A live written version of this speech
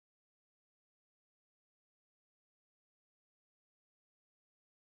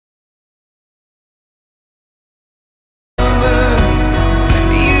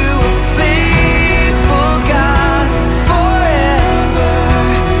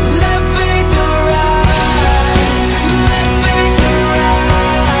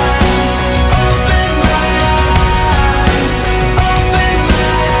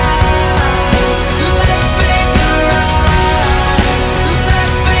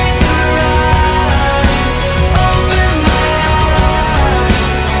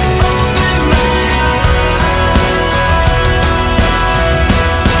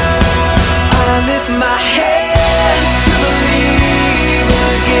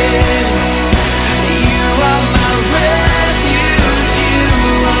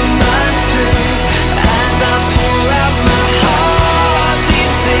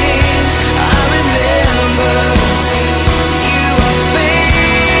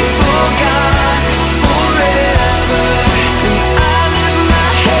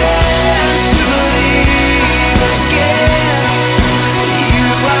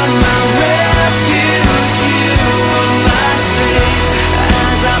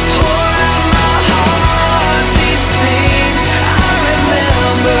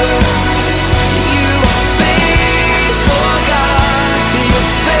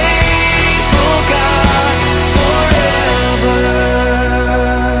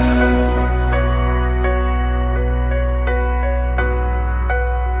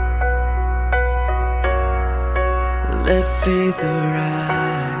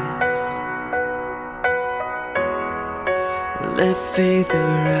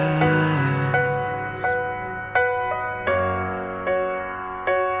eyes.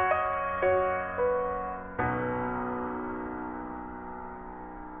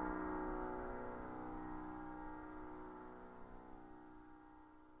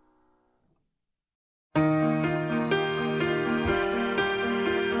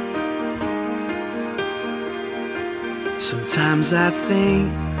 Sometimes I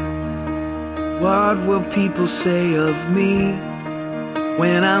think, what will people say of me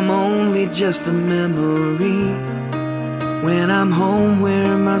when I'm only just a memory? When I'm home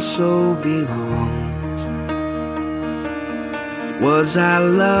where my soul belongs. Was I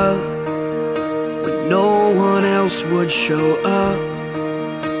loved when no one else would show up?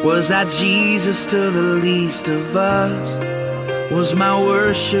 Was I Jesus to the least of us? Was my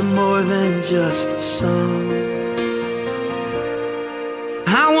worship more than just a song?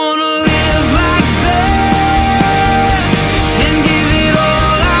 I wanna live like that and give it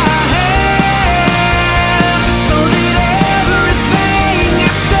all I have, so that everything I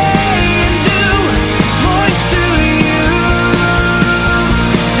say and do points to you.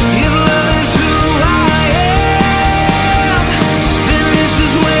 If love is who I am, then this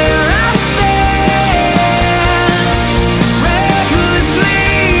is where I stand, recklessly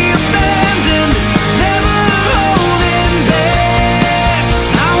abandoned, never holding back.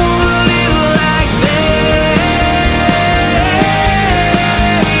 I wanna live like that.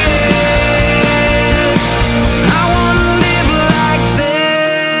 I wanna live like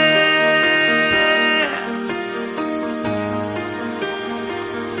that.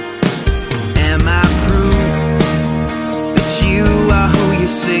 Am I proof that you are who you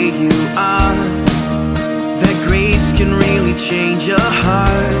say you are? That grace can really change a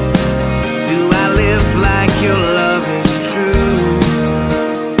heart? Do I live like your love is true?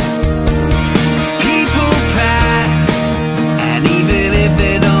 People pass, and even if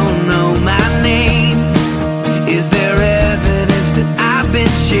they don't know my name, is there evidence that I've been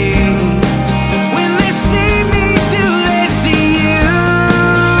changed? When they see me, do they see you?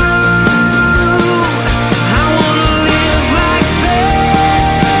 I wanna live like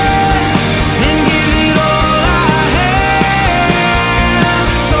that and give it all I have,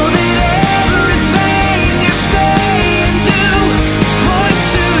 so that everything I say and do points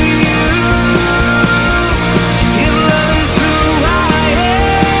to you. If love is who I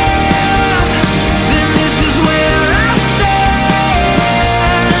am, then this is where I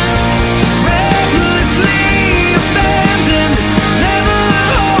stand, recklessly abandoned, never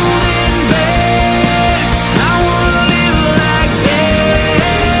holding back. I wanna live like that.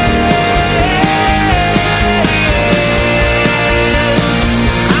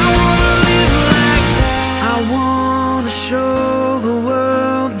 I wanna live like that. I wanna show the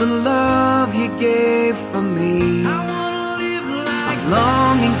world the love you gave for me. I wanna live like I'm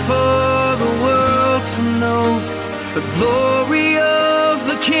longing for the world to know the glory of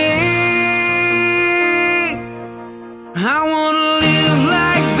the King. I wanna live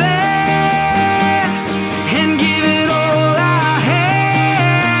like that and give it all I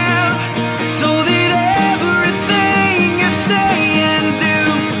have, so that everything I say and do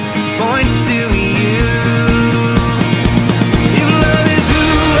points to you. If love is who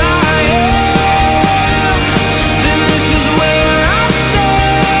I am, then this is where I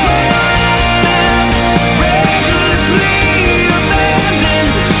stand, recklessly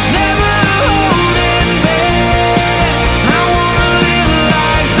abandoned, never holding back. I wanna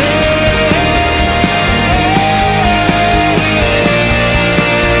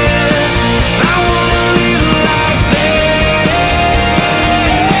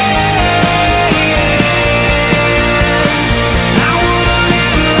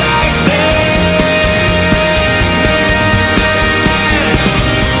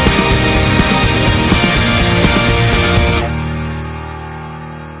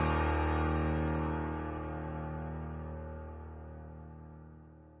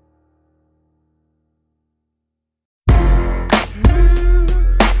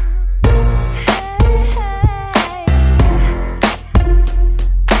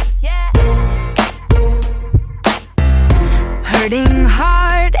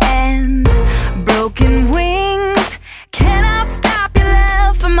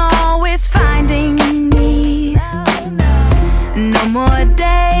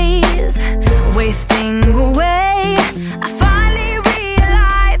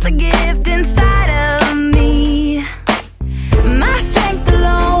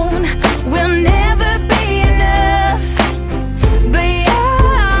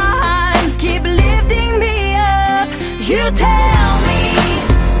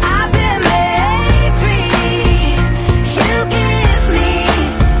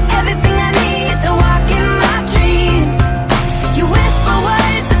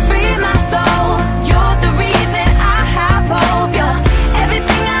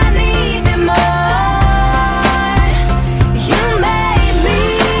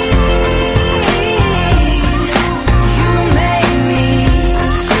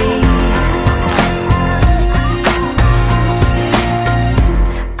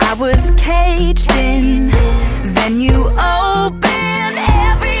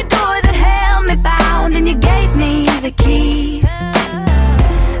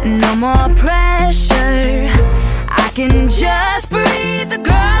can just breathe. The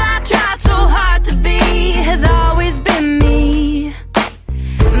girl I tried so hard to be has always been me.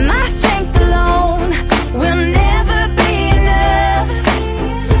 My strength alone will never be enough,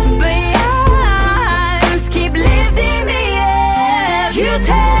 but your arms keep lifting me up. You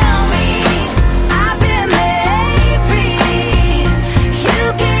tell me I've been made free. You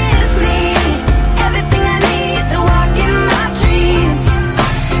give me everything I need to walk in my dreams.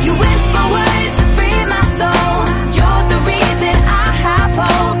 You whisper words that free my soul. You're the reason I have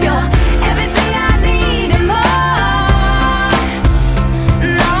hope. You're everything I need and more.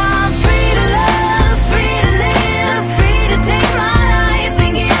 Now I'm free to love, free to live, free to take my life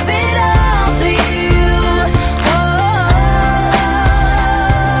and give it all to you.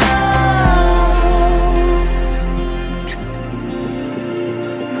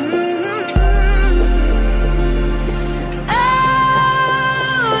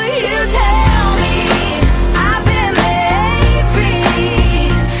 Oh, you tell me I've been made free.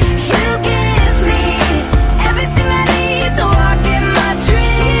 You give me everything I need to walk in my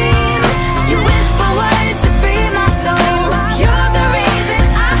dreams. You whisper words that free my soul. You're the reason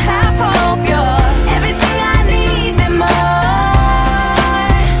I have hope. You're everything I need and more.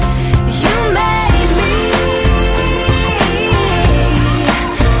 You made me.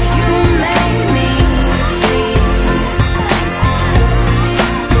 You made me free.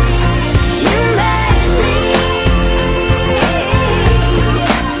 You made me.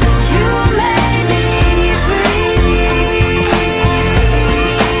 You made me free.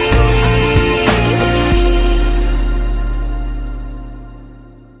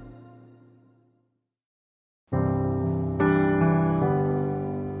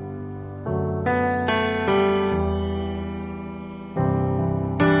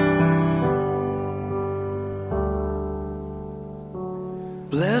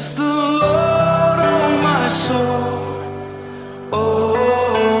 Bless the Lord, oh my soul,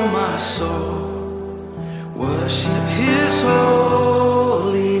 oh my soul. Worship His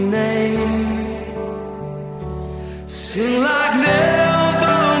holy name. Sing like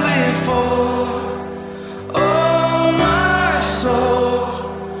never before, oh my soul.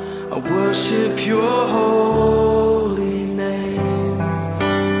 I worship Your holy name.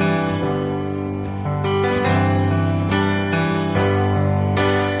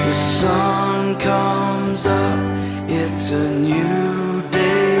 The sun comes up, it's a new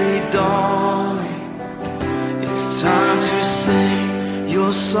day dawning. It's time to sing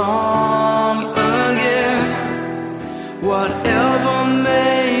Your song again. Whatever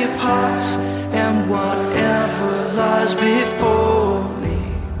may pass and whatever lies before me,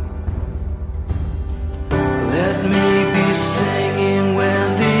 let me be singing when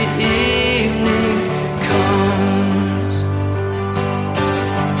the evening comes.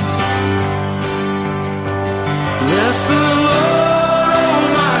 Bless the Lord, oh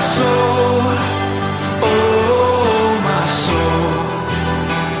my soul, oh my soul.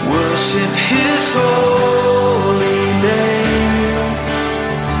 Worship His holy name.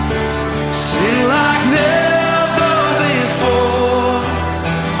 Sing like never before,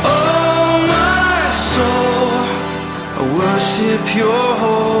 oh my soul. I worship Your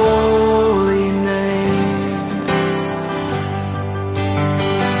holy name.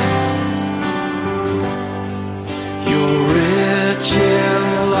 You're rich in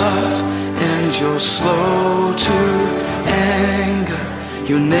love and You're slow to anger.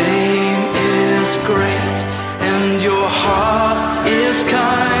 Your name is great and Your heart is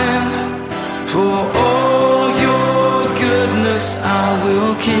kind. For all Your goodness I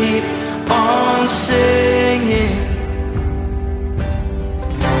will keep on singing.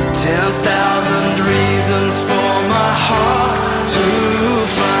 10,000 reasons for my heart to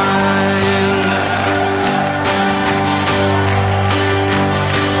find.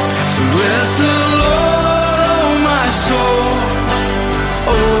 So bless the Lord, oh my soul,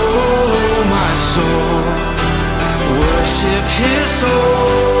 oh my soul. Worship His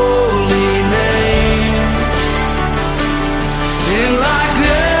holy name. Sing like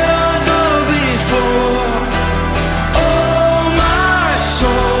never before, oh my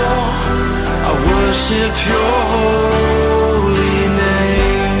soul. I worship Your holy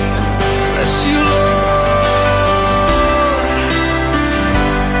name. Bless You, Lord.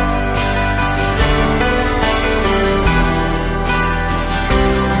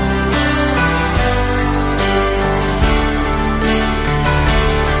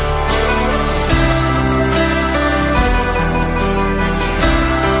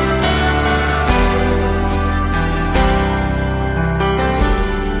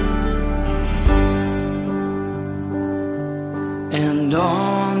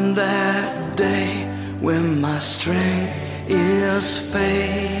 strength is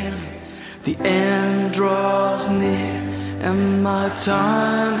failing, the end draws near, and my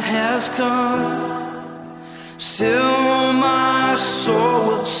time has come. Still my soul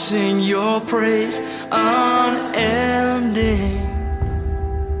will sing your praise unending.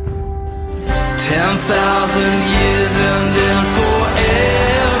 10,000 years and then forevermore,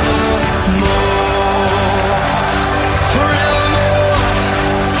 forevermore.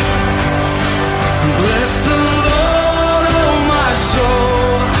 Bless the Lord, oh my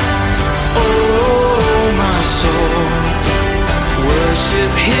soul, oh my soul.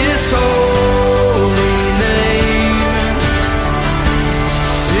 Worship His holy name.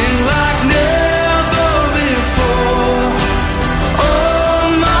 Sing like never before, oh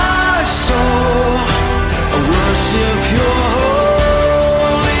my soul. Worship Your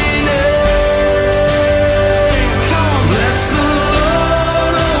holy name. Come on, bless the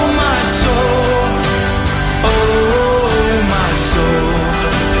Lord, oh my soul, oh my soul.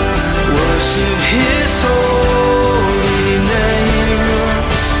 Worship His holy name.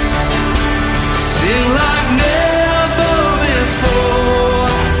 Sing like never before,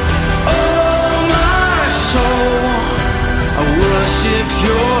 oh my soul. I worship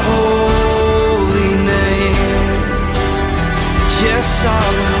Your holy name. Yes, I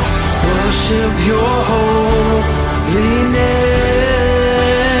will worship Your holy name.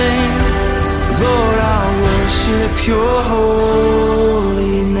 Lord, I worship Your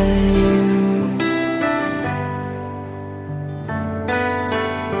holy name.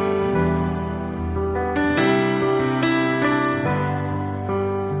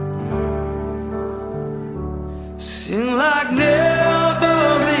 Sing like never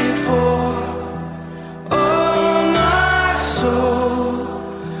before, oh my soul.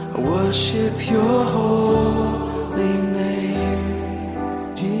 Worship Your holy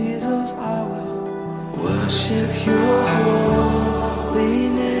name. Jesus, I will worship Your holy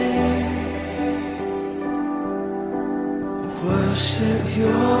name. Worship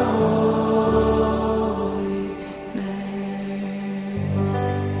Your holy name.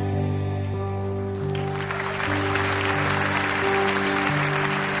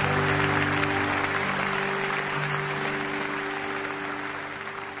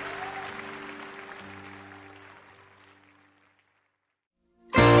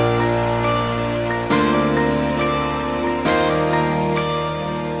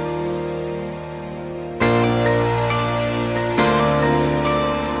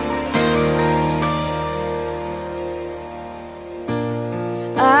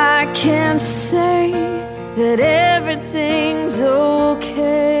 I can't say that everything's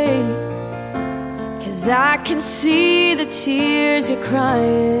okay, 'cause I can see the tears you're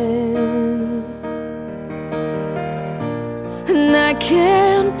crying. And I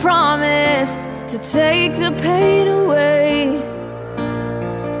can't promise to take the pain away,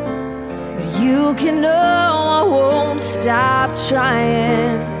 but you can know I won't stop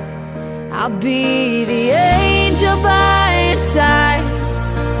trying. I'll be the angel by your side.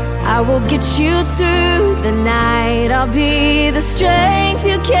 I will get you through the night. I'll be the strength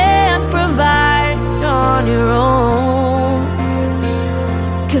you can't provide on your own.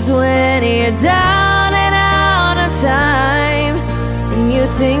 'Cause when you're down and out of time, and you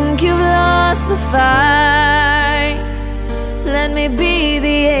think you've lost the fight, let me be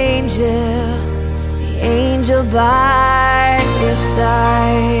the angel by your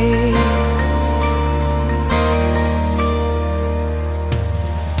side.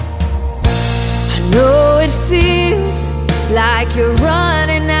 Know it feels like you're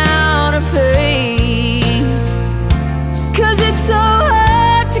running out of faith, 'cause it's so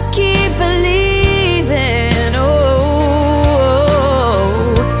hard to keep believing. Oh,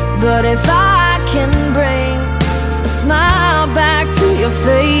 but if I can bring a smile back to your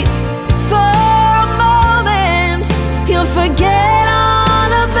face for a moment, you'll forget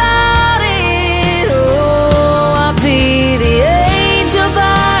all about it. Oh, I'll be the angel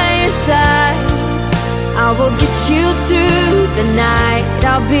by your side. I will get you through the night.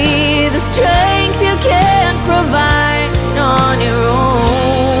 I'll be the strength you can't provide on your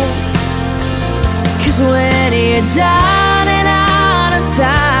own. 'Cause when you're down and out of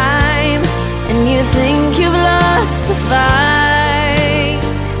time, and you think you've lost the fight,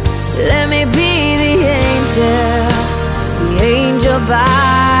 let me be the angel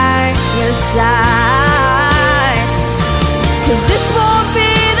by your side. 'Cause this won't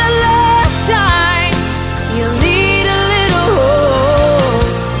be the last time you'll need a little hope,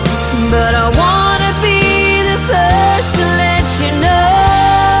 but I wanna be the first to let you know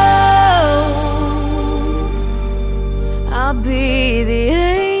I'll be the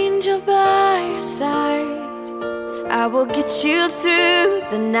angel by your side. you through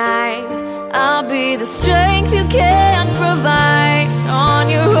the night. I'll be the strength you can't provide on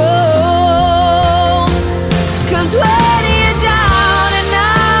your own. 'Cause when you're down and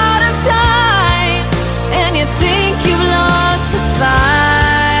out of time, and you think you've lost the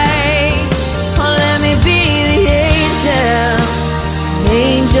fight, oh, let me be the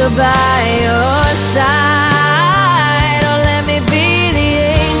angel by your side. Oh, let me be the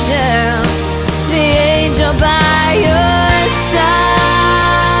angel by your side.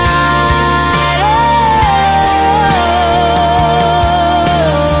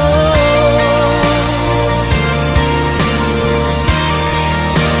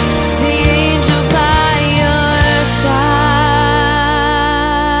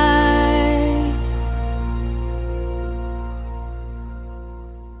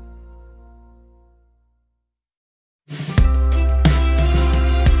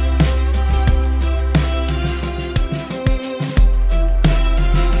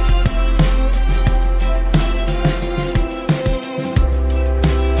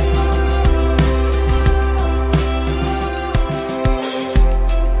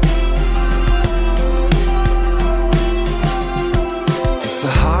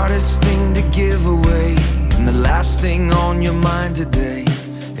 Thing on your mind today,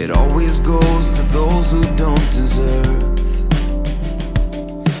 it always goes to those who don't deserve.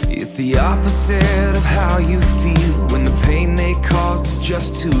 It's the opposite of how you feel when the pain they caused is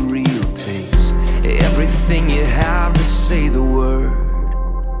just too real. Takes everything you have to say the word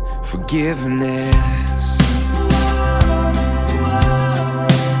forgiveness.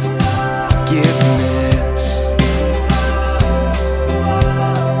 Forgiveness.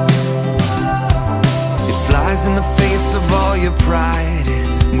 Flies in the face of all your pride.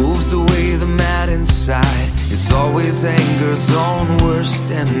 It moves away the mad inside. It's always anger's own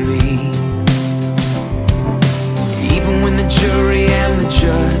worst enemy. Even when the jury and the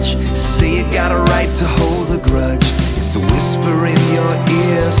judge say you got a right to hold a grudge, it's the whisper in your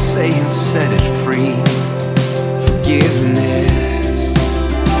ear saying set it free. Forgiveness.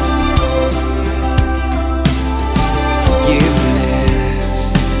 Forgiveness.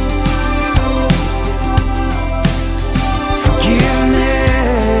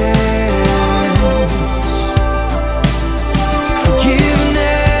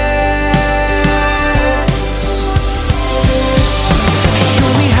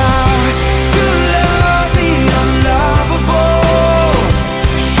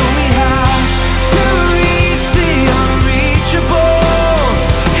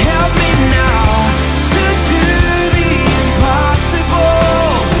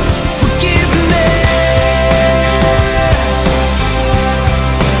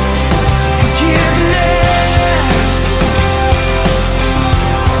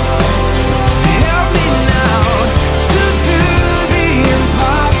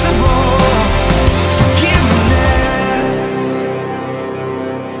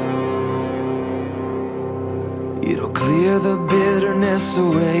 It'll clear the bitterness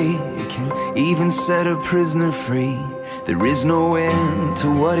away. It can even set a prisoner free. There is no end to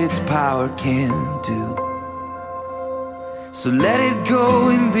what its power can do. So let it go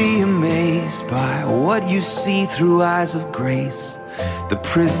and be amazed by what you see through eyes of grace. The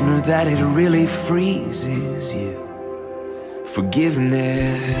prisoner that it really frees is you.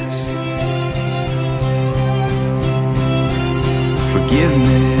 Forgiveness.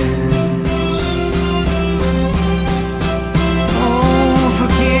 Forgiveness.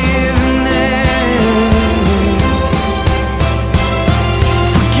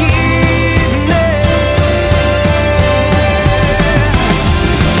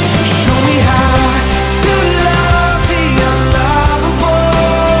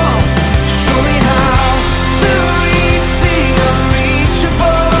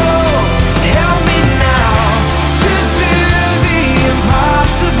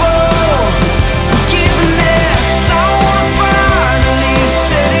 Impossible.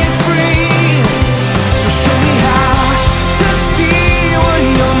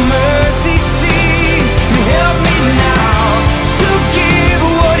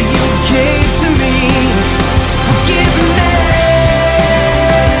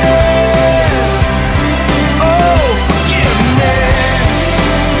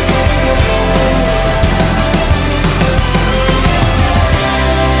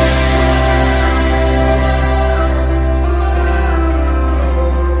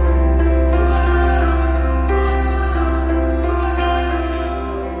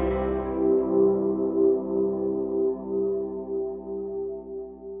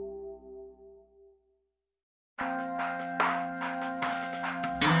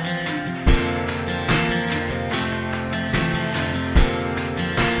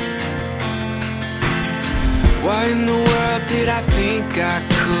 think I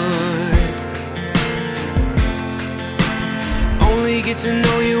could. Only get to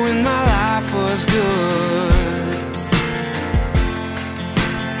know you when my life was good.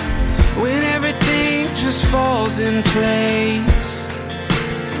 When everything just falls in place,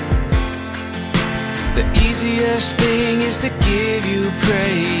 the easiest thing is to give you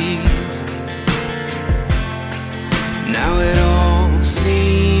praise. Now it all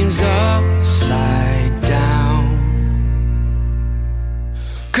seems upside down,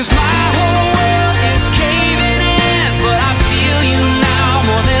 'cause my whole world is caving in, but I feel you now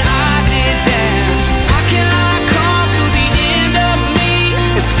more than I did then. How can I come to the end of me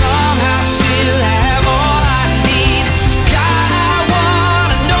and somehow still have all I need? God, I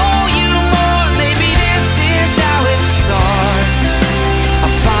wanna know you more. Maybe this is how it starts. I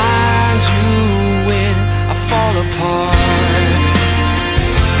find you when I fall apart.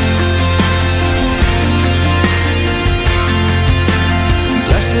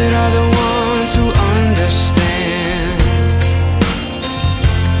 Blessed are the ones who understand.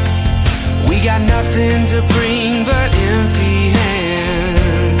 We got nothing to bring but empty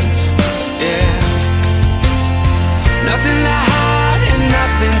hands. Yeah, nothing to hide and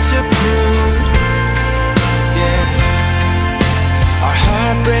nothing to prove. Yeah, our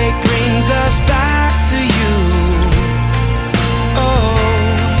heartbreak brings us back to you. Oh,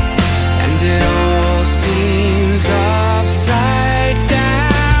 and it all seems upside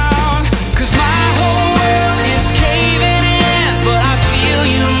down, 'cause my whole world is caving in, but I feel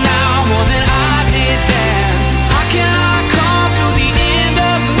you now more than I did then. How can I come to the end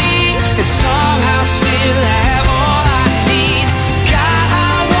of me and somehow still have all I need? God,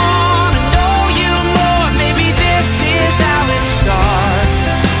 I wanna know you more. Maybe this is how it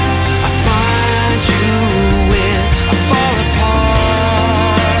starts. I find you when I fall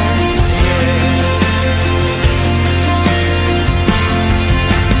apart. Yeah.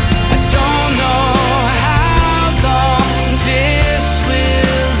 I don't know how long this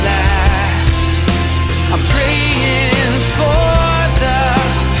will last. I'm praying for the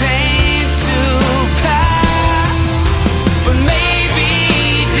pain to pass, but maybe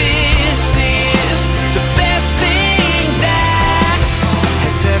this is the best thing that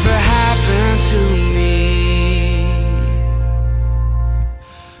has ever happened to me.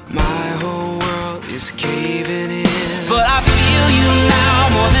 My whole world is caving in, but I feel you now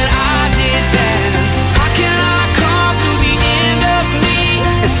more than I did then. How can I come to the end of me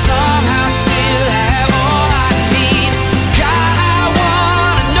and somehow still have all I need? God, I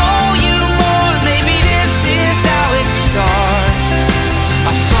wanna know you more. Maybe this is how it starts.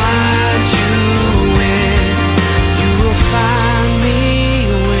 I find you when you will find me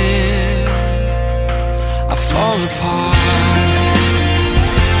when I fall apart.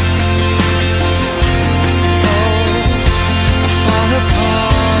 Oh, I fall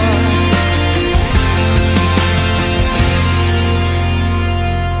apart.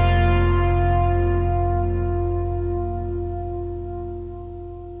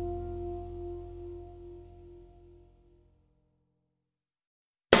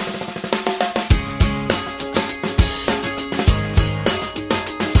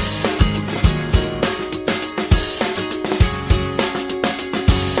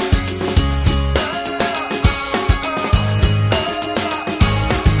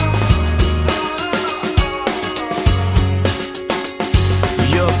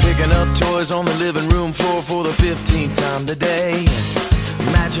 You're picking up toys on the living room floor for the 15th time today.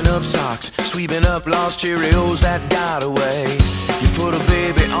 Matching up socks, sweeping up lost Cheerios that got away. You put a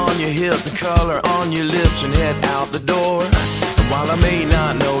baby on your hip, the color on your lips, and head out the door. And while I may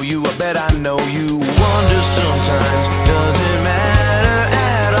not know you, I bet I know you. Wonder sometimes, does it matter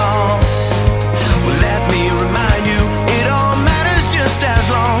at all? Well, let me remind you, it all matters just as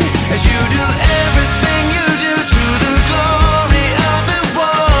long as you do everything you do to the glory of the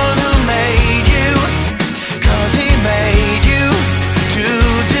one who made you. 'Cause he made you to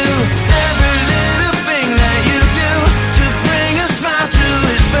do every little thing that you do to bring a smile to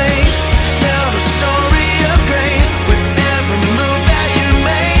his face. Tell the story of grace with every move that you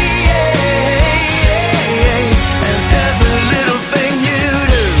make, and every little thing you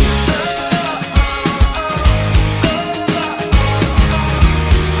do.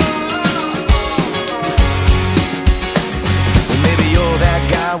 Well, maybe you're that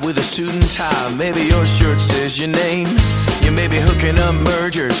guy with a suit and tie. Maybe your shirt says your name. You may be hooking up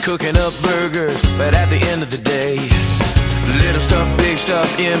mergers, cooking up burgers, but at the end of the day, little stuff, big stuff,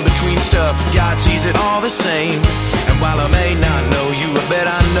 in between stuff, God sees it all the same. And while I may not know you, I bet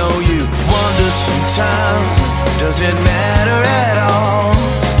I know you. Wonder sometimes, does it matter at all?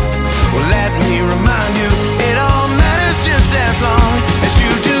 Well, let me remind you, it all matters just just as long as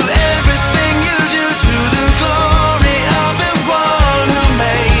you do everything you do to the glory of the one who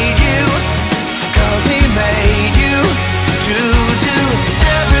made you. 'Cause he made you to do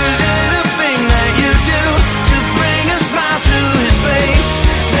every little thing that you do to bring a smile to his face.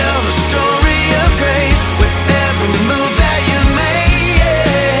 Tell the story of grace with every move that you make,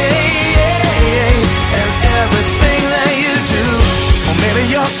 and everything that you do. Or maybe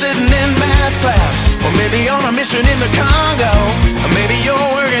you're sitting in math class, or maybe on a mission in the Congo, or maybe you're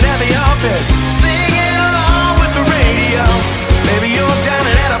working at the office, singing along with the radio. Maybe you're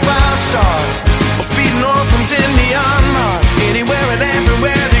dining at a 5-star, or feeding orphans in Myanmar. Anywhere and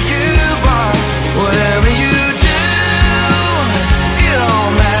everywhere that you are, whatever you do, it all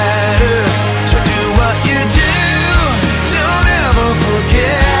matters. So do what you do, don't ever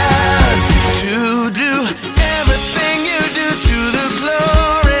forget to do everything you do to the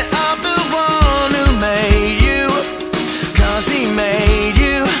glory of the one who made you. 'Cause he made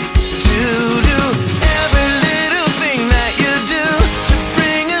you to do every little thing that you do to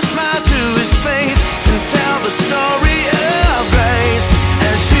bring a smile to his face and tell the story of grace.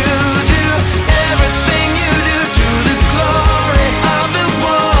 As you do everything you do to the glory of the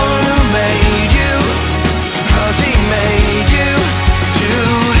one who made you. 'Cause he made you to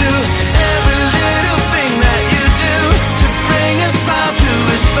do every little thing that you do to bring a smile to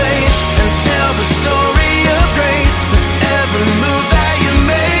his face and tell the story of grace with every move that you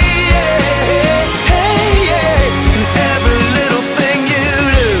make, and every little thing you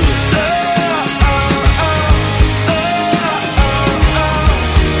do.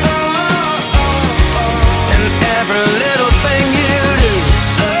 And every little thing you do.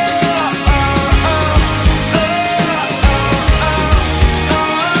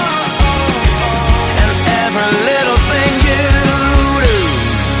 And every little thing you do.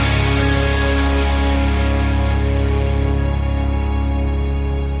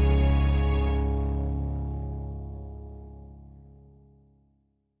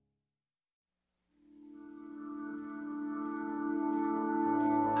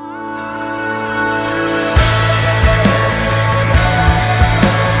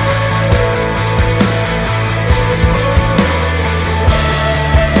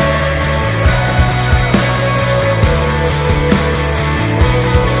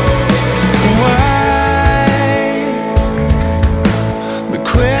 The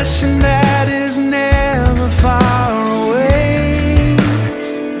question that is never far away,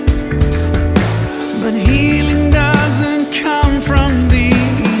 but healing doesn't come from the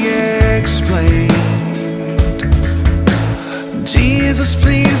explained. Jesus,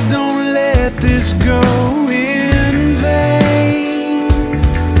 please don't let this go in vain.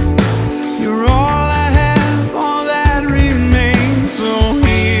 You're all I have, all that remains. So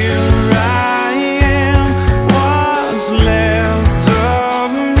here I am, what's left of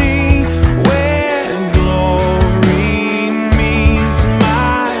me, where glory meets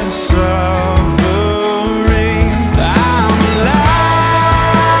my suffering. I'm alive,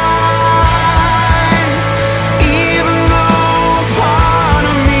 even though part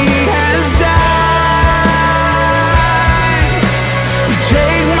of me has died.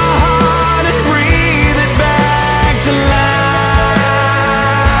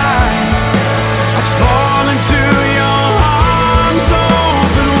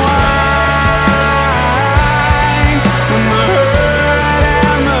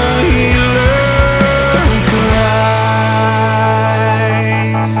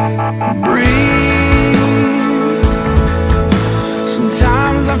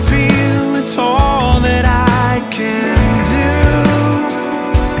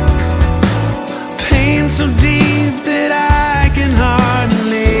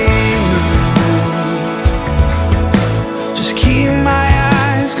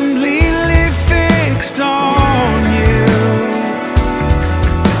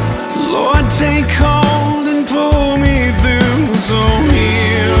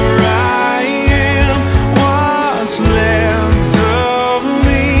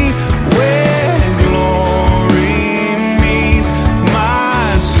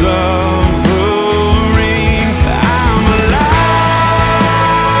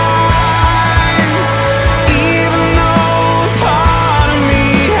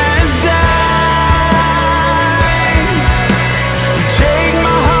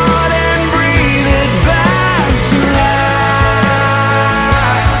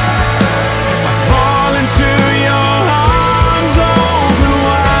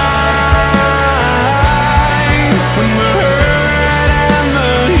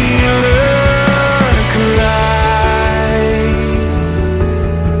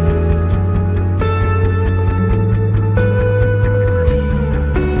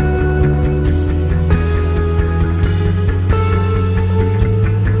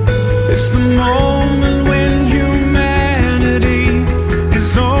 It's the moment when humanity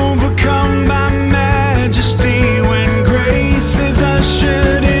is overcome by majesty, when grace is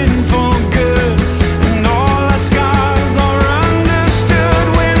ushered in for good, and all our scars are understood,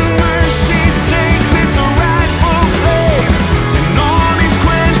 when mercy takes its rightful place, and all these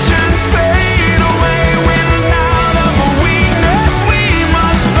questions fade away, when out of our weakness we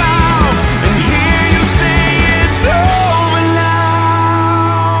must bow and hear you say it's over now.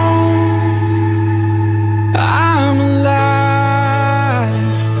 I'm alive,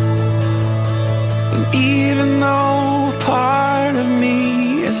 and even though part of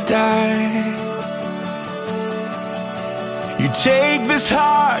me has died, you take this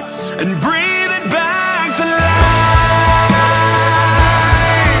heart and breathe it back to life.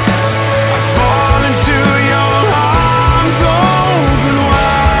 I fall into your arms open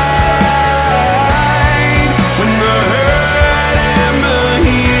wide, when the hurt and the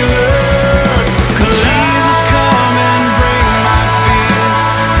healer collide. Come and break my fear,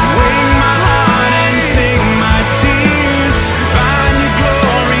 wake my heart and take my tears, find your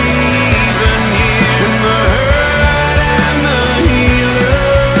glory even here, when the hurt and the healer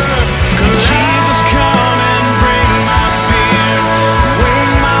collide. Jesus, come and break my fear,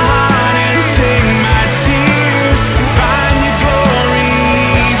 wake my heart and take my tears, find your glory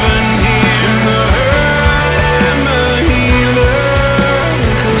even here, when the hurt and the healer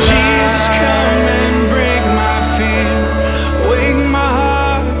collide. Jesus, come and break my fear, wake my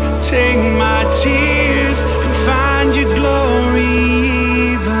heart, take my tears, and find your glory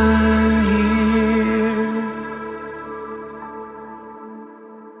even here.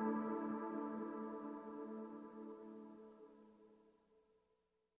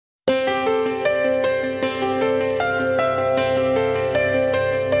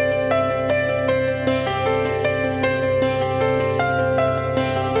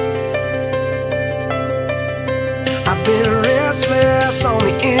 I've been restless on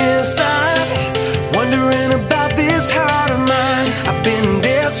the inside, wondering about this heart of mine. I've been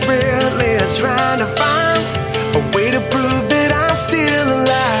desperately trying to find a way to prove that I'm still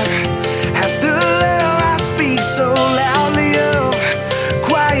alive. Has the love I speak so loudly of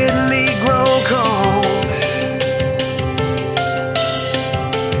quietly grown cold?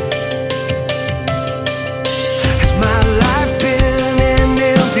 Has my life been an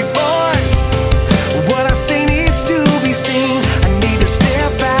empty voice? What I say needs to be seen. I need to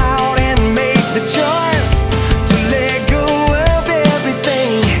step out and make the choice to let go of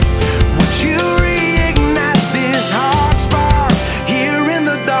everything. Would you reignite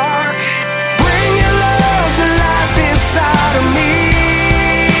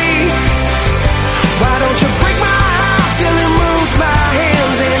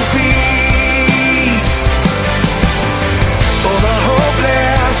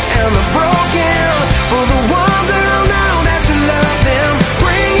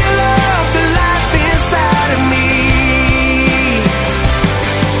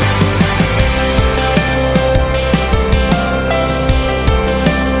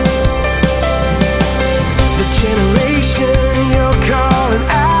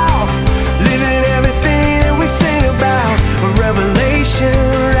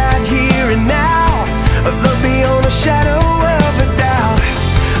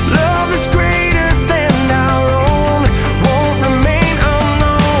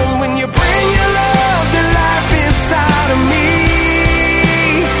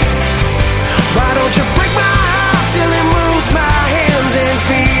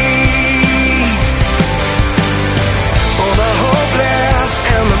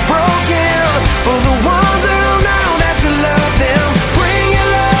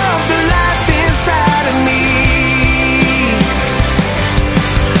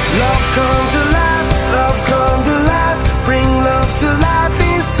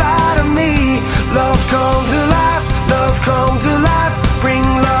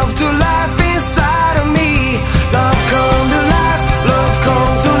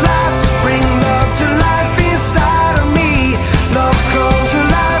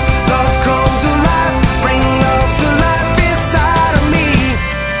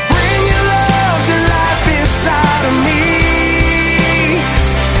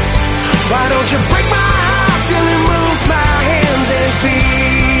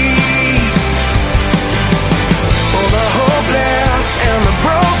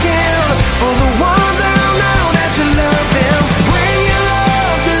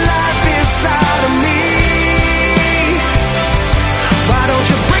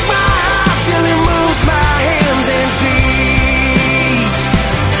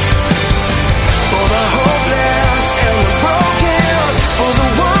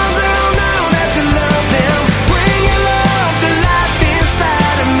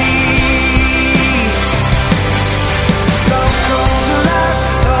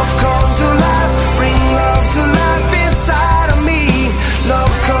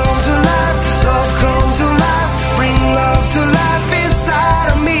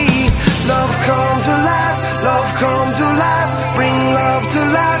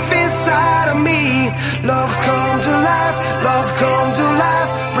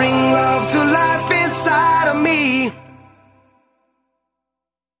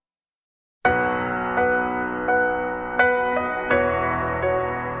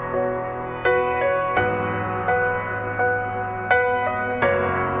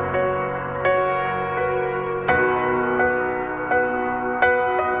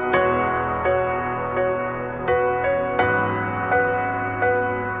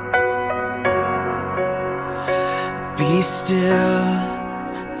Be still,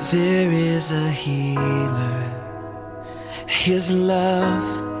 there is a healer. His love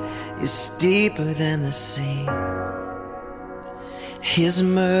is deeper than the sea. His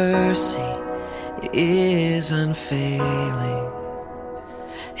mercy is unfailing.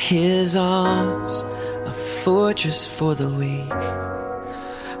 His arms a fortress for the weak.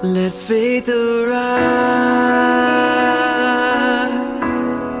 Let faith arise.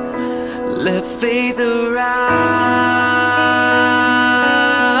 Let faith arise.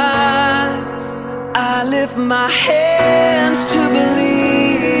 I lift my hands to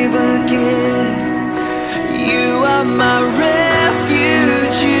believe again. You are my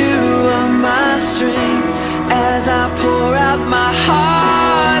refuge, you are my strength. As I pour out my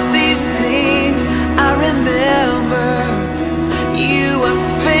heart, these things I remember. You are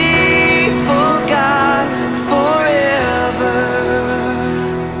faithful, God, forever.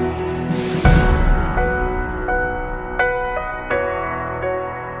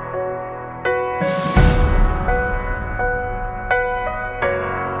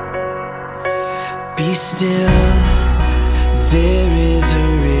 Be still, there is a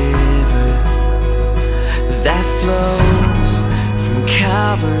river that flows from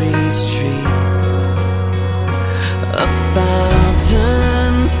Calvary's tree, a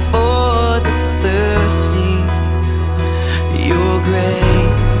fountain for the thirsty. Your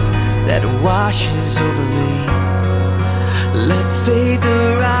grace that washes over me. Let faith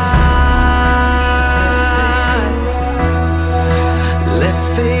arise. Let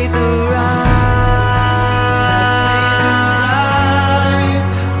faith arise.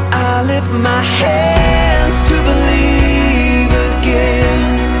 I lift my hands to believe again.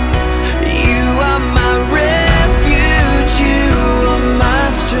 You are my refuge, you are my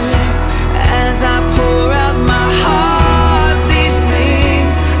strength. As I pour out my heart, these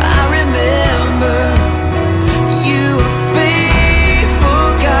things I remember. You are faithful,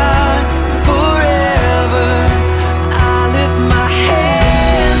 God, forever. I lift my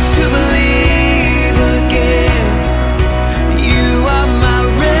hands to believe again. You are my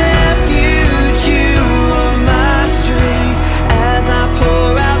refuge, you are my strength. As I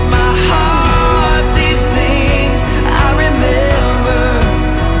pour out my heart, these things I remember.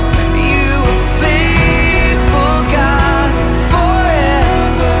 You are faithful, God,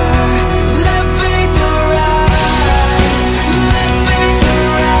 forever. Let faith arise. Let faith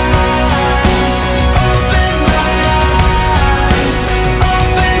arise. Open my eyes.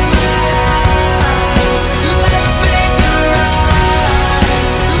 Open my eyes. Let faith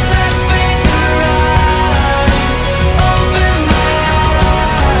arise. Let faith arise. Open my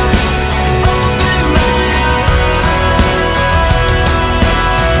eyes. Open my eyes.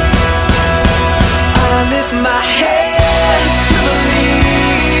 I lift my hands to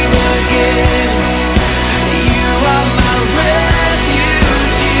believe again. You are my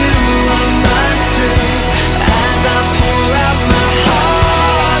refuge, you are my strength. As I pour out my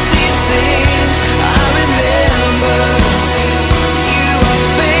heart, these things I remember. You are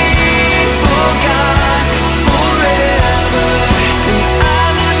faithful, God, forever. And I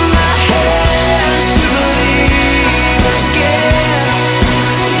lift my hands to believe again.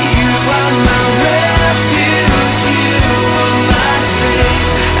 You are my refuge, you are my strength.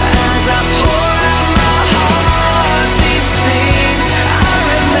 As I pour out my heart, these things I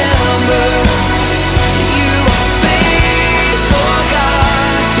remember. You are faithful,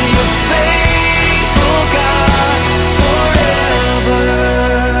 God, you're faithful, God, forever.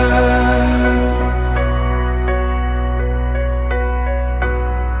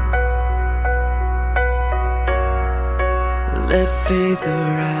 Let faith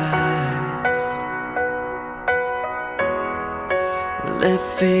arise. Let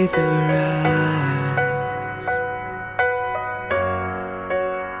faith arise.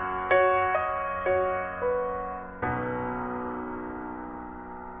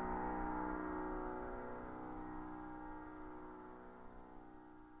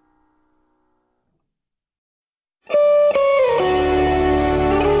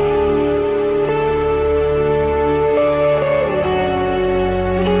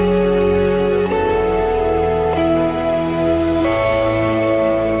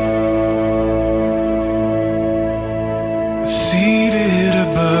 Seated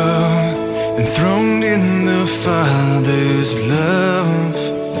above, enthroned in the Father's love,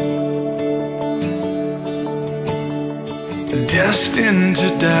 destined to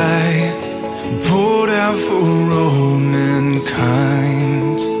die, poured out for all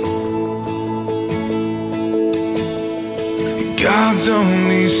mankind. God's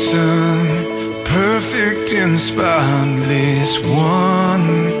only Son, perfect and spotless one.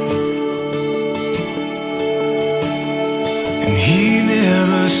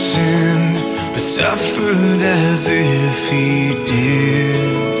 never sinned, but suffered as if he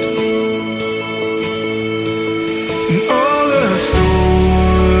did. And all authority,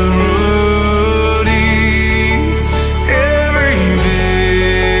 every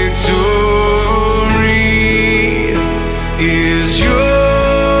victory is yours.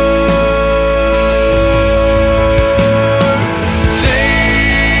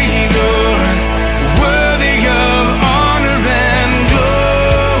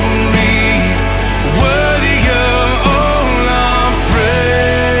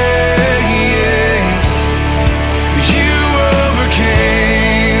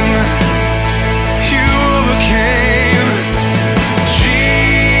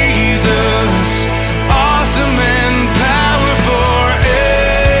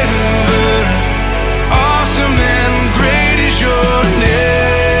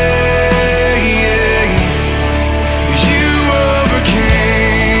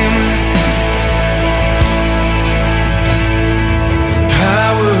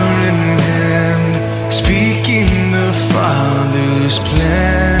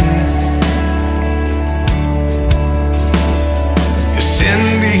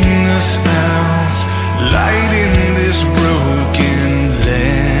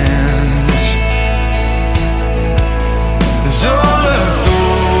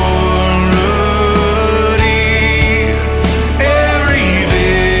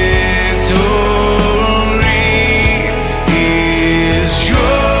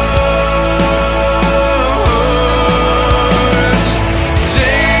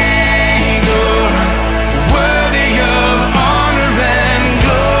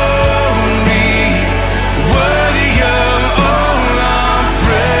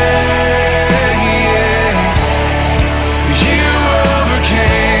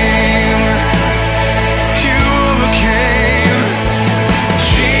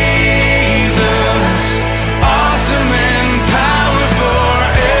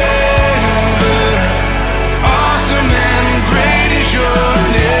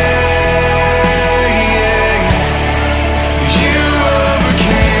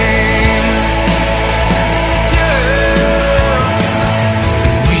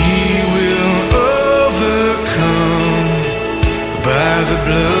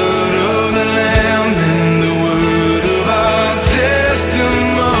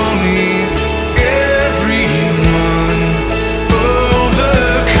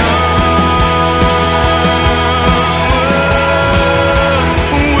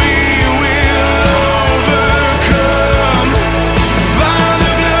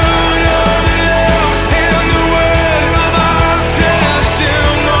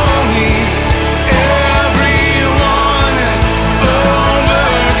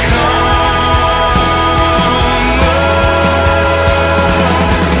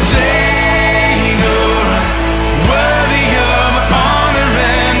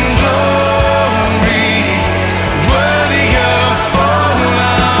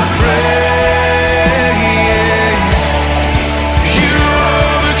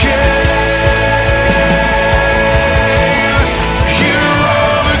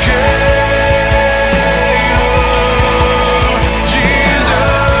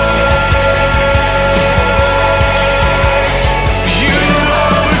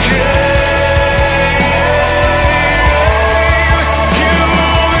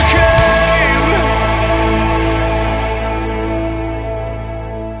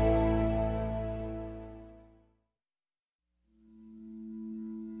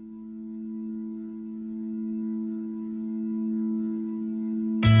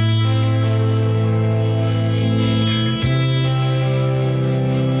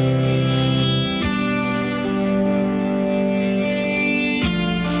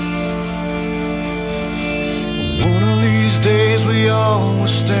 Days we all will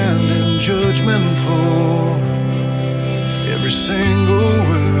stand in judgment for every single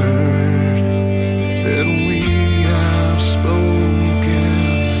word that we have spoken.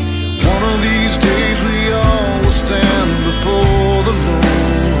 One of these days we all will stand before the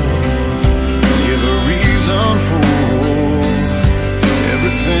Lord, give a reason for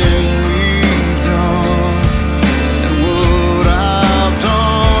everything we've done. And what I've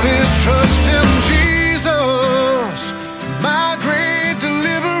done is trust in Jesus, my great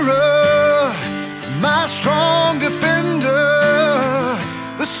deliverer, my strong defender,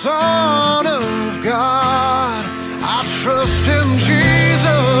 the Son of God. I trust in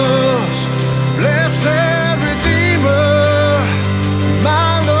Jesus, blessed Redeemer,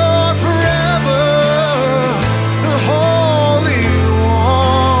 my Lord forever, the Holy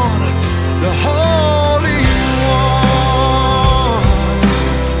One, the Holy One.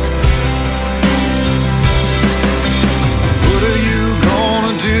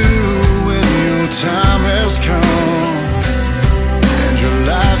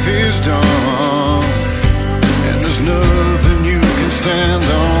 done, and there's nothing you can stand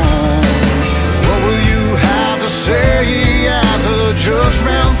on. What will you have to say at the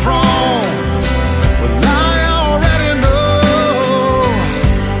judgment throne? Well, I already know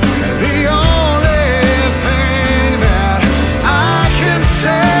the only thing that I can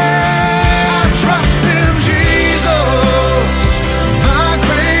say. I trust in Jesus, my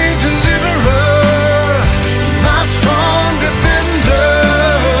great deliverer, my strong defender,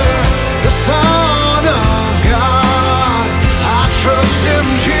 the Son of God. I trust in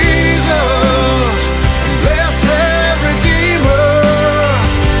Jesus, blessed Redeemer,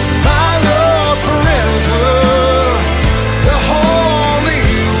 my Lord forever, the Holy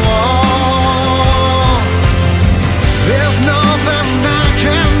One. There's nothing I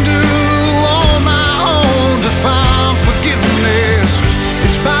can do on my own to find forgiveness.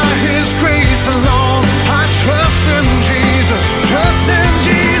 It's by His grace alone. I trust in Jesus, trust in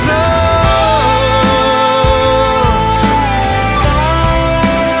Jesus.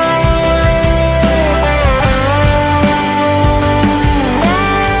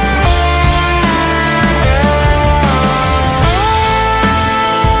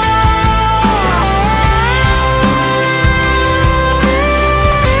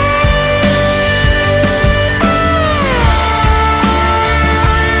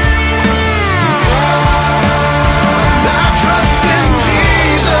 I trust in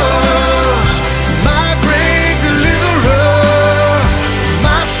Jesus, my great deliverer,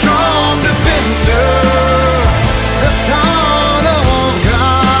 my strong defender, the Son of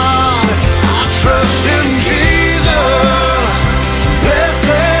God. I trust in Jesus,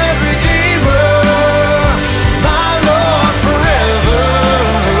 blessed Redeemer, my Lord forever,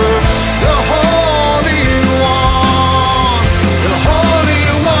 the Holy One, the Holy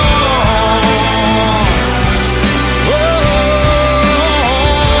One.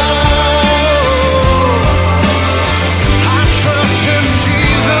 I trust in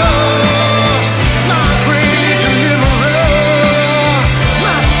Jesus, my great deliverer,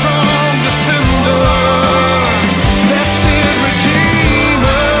 my strong defender, blessed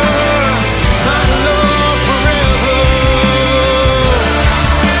Redeemer, my love forever.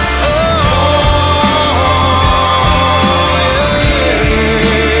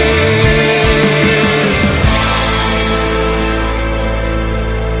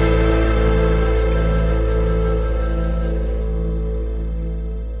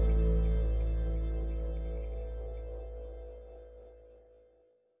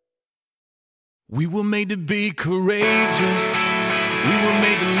 We were made to be courageous. We were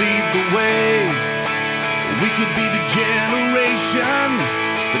made to lead the way. We could be the generation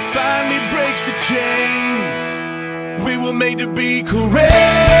that finally breaks the chains. We were made to be courageous.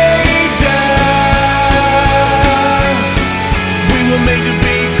 We were made to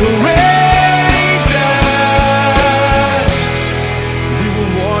be courageous. We were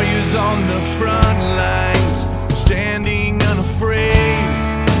warriors on the front lines, standing unafraid.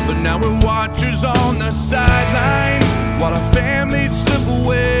 But now we're watchers on the sidelines while our families slip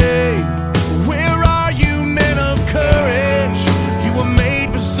away. Where are you, men of courage? You were made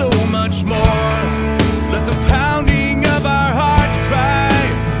for so much more. Let the pounding of our hearts cry,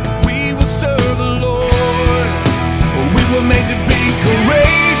 we will serve the Lord. We were made to be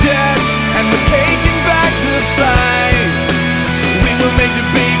courageous, and we're taking back the fight. We were made to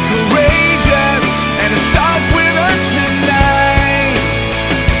be courageous, and it starts with us tonight.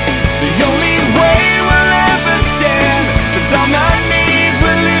 The only way we'll ever stand is on our knees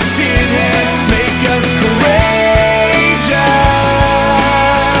with lifted hands. Make us courageous,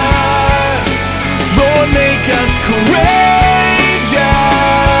 Lord, make us courageous.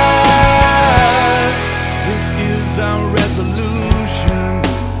 This is our resolution,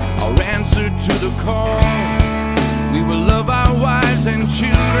 our answer to the call. We will love our wives and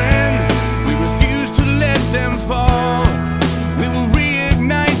children. We refuse to let them fall. We will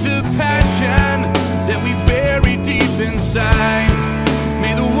reignite the passion that we bury deep inside.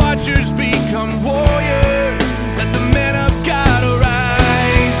 May the watchers become warriors. Let the men of God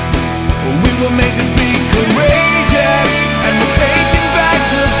arise. We were made to be courageous, and we're taking back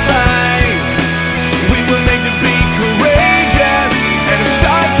the fight. We were made to be courageous, and it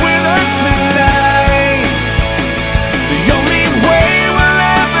starts with us tonight. The only way we'll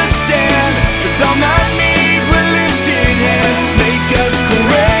ever stand is on our knees with lifted hands. Make us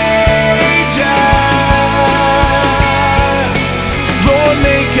courageous, Lord,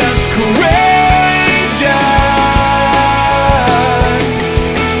 make us courageous.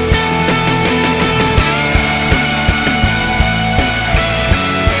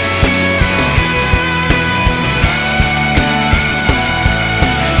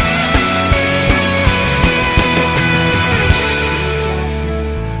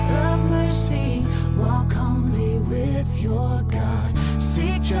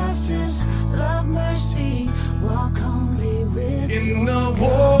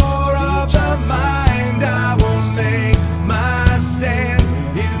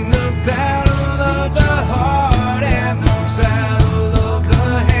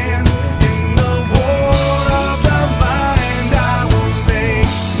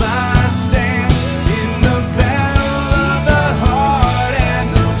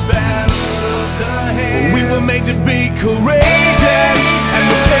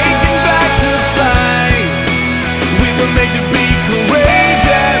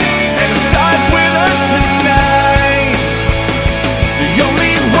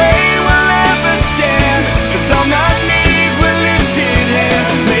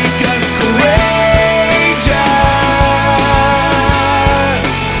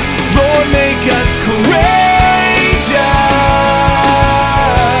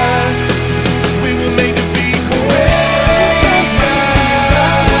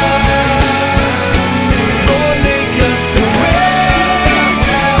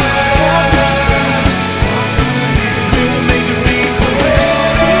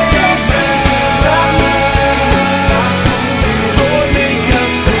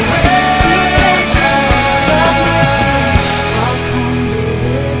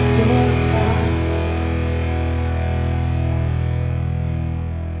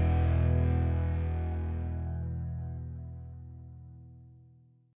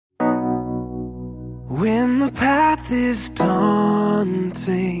 is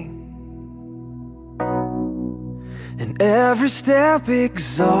daunting, and every step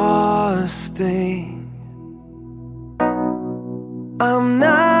exhausting. I'm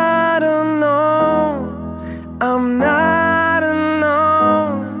not alone, I'm not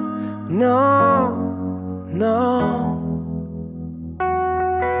alone, no, no.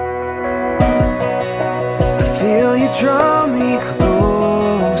 I feel you draw me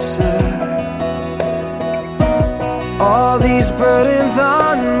closer, all these burdens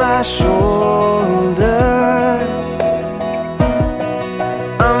on my shoulder.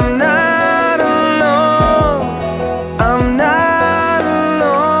 I'm not alone, I'm not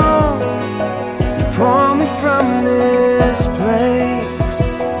alone. You pull me from this place.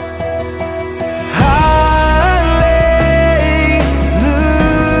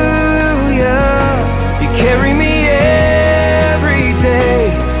 Hallelujah, you carry me every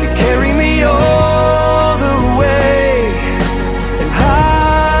day, you carry me all the way. And hallelujah,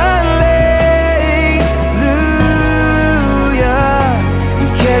 you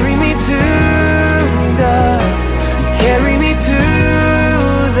carry me to the, you carry me to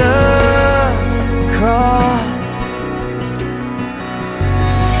the cross.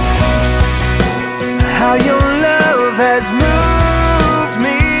 How your love has moved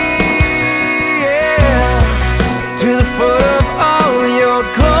me, yeah, to the foot of all your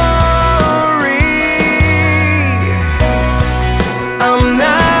glory. I'm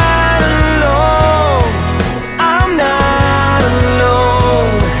not alone, I'm not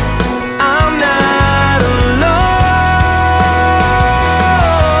alone, I'm not alone.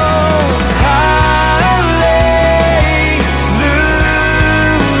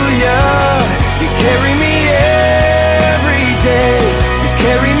 Hallelujah, you carry me every day, you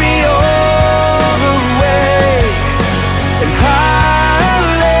carry me all the way. And hallelujah,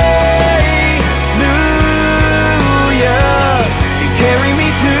 you carry me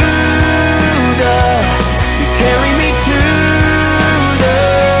to the, you carry me to the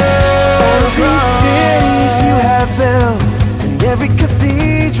all of these cities you have built, and every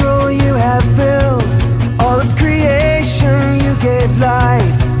cathedral you have filled. To all of creation you gave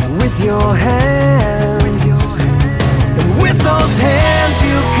life with your hands, and with those hands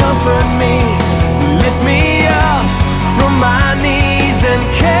you comfort me, you lift me up from my knees and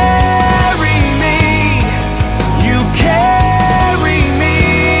carry me, you carry me.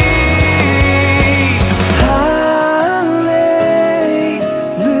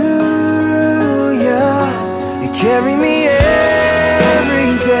 Hallelujah, you carry me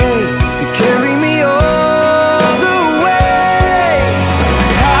every day, you carry me all the way.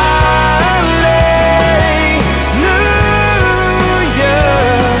 Hallelujah,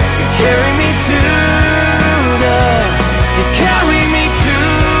 you carry me to the, you carry me to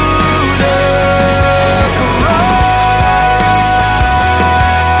the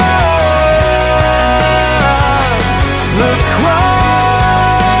cross, the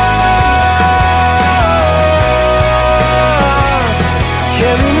cross.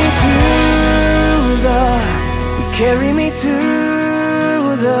 Carry me to the, you carry me to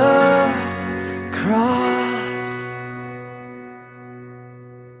the cross.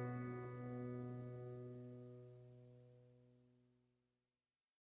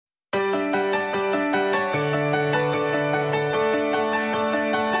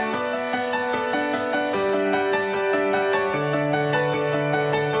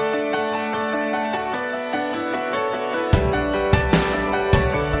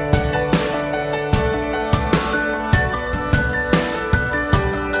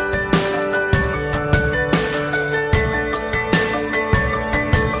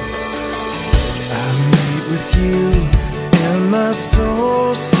 With you, and my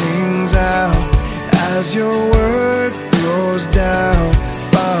soul sings out as your word flows down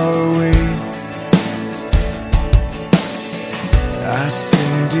far away. I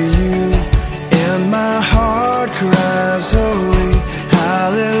sing to you, and my heart cries holy,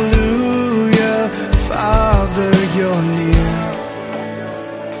 hallelujah, Father, you're near.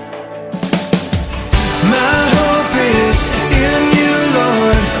 My hope is in you,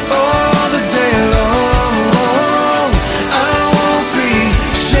 Lord, all the day long. I won't be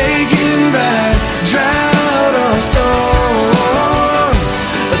shaken by drought or storm.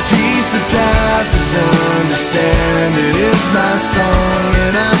 A peace that passes understanding is my song,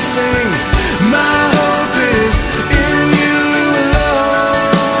 and I sing. My hope is in you,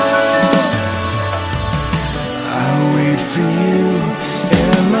 Lord. I wait for you,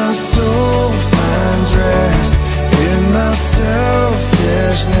 and my soul finds rest. In my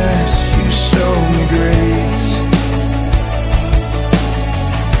selfishness, you show me grace.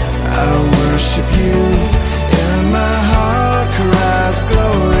 I worship you, and my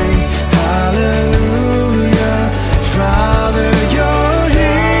glory. Hallelujah, Father, you're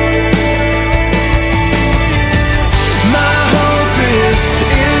here. My hope is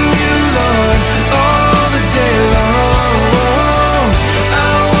in you, Lord, all the day long.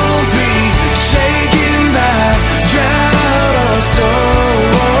 I won't be shaken by drought or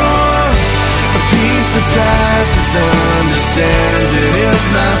storm. A peace that passes understanding is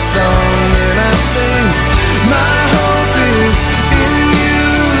my song, and I sing. My hope is in you,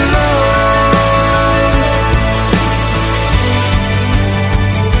 Lord.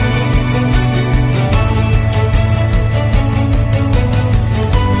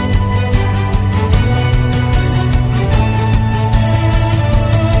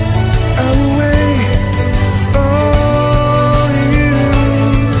 I will wait on you.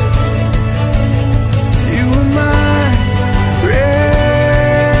 You are my refuge.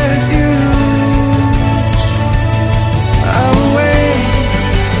 I will wait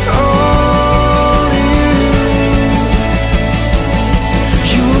on you.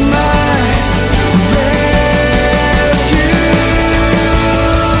 You are my refuge.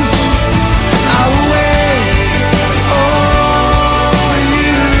 I will wait on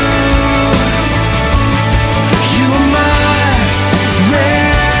you. You are my refuge.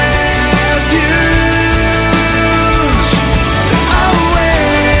 I will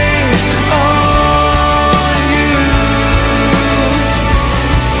wait on you.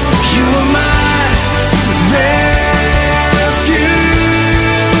 You are my refuge.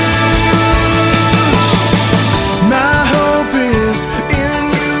 My hope is in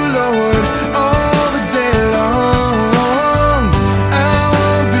you, Lord, all the day long. I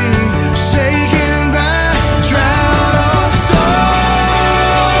won't be shaken by drought or storm.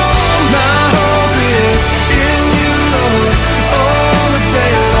 My hope is in you, Lord, all the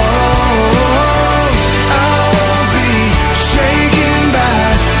day long. I won't be shaken by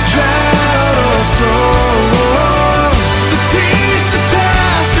drought or storm. The peace that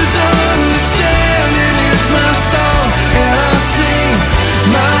passes understanding is my song, and I sing.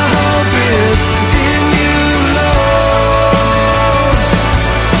 My hope is in you, Lord.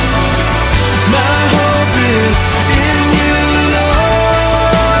 My hope is in you,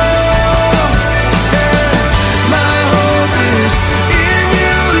 Lord. Yeah. My hope is in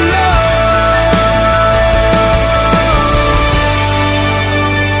you,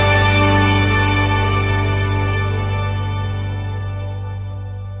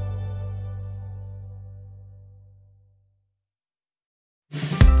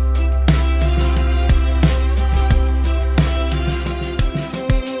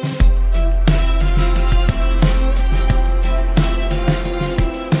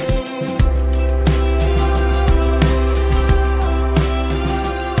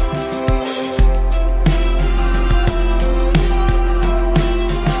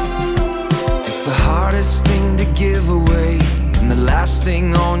 It's the hardest thing to give away, and the last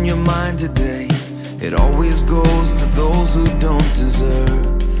thing on your mind today. It always goes to those who don't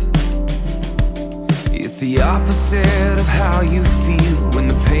deserve. It's the opposite of how you feel when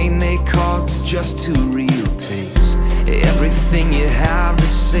the pain they caused is just too real. Takes everything you have to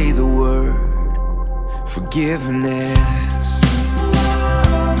say the word forgiveness.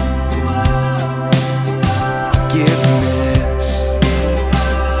 Forgiveness.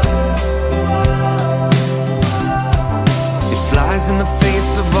 It flies in the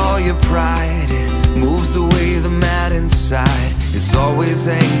face of all your pride. It moves away the mad inside. It's always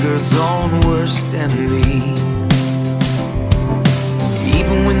anger's own worst enemy.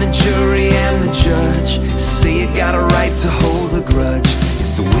 Even when the jury and the judge say you got a right to hold a grudge,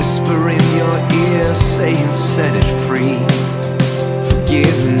 it's the whisper in your ear saying set it free.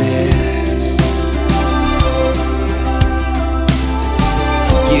 Forgiveness.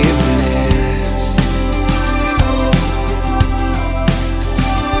 Forgiveness.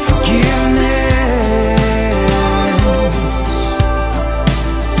 Forgiveness.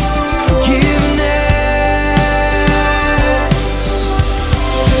 Forgiveness.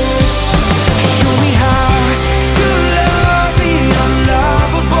 Show me how to love the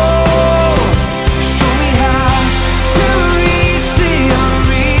unlovable. Show me how to reach the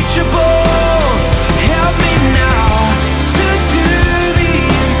unreachable.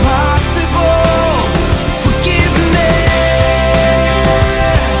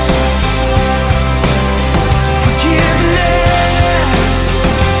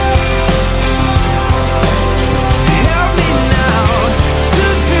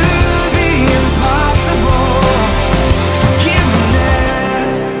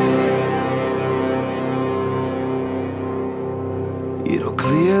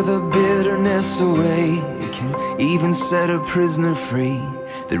 even set a prisoner free.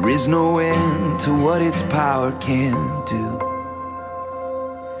 There is no end to what its power can do.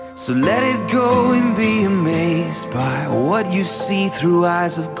 So let it go and be amazed by what you see through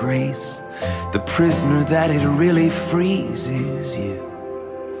eyes of grace. The prisoner that it really frees is you.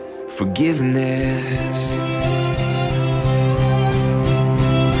 Forgiveness.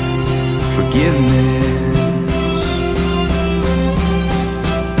 Forgiveness.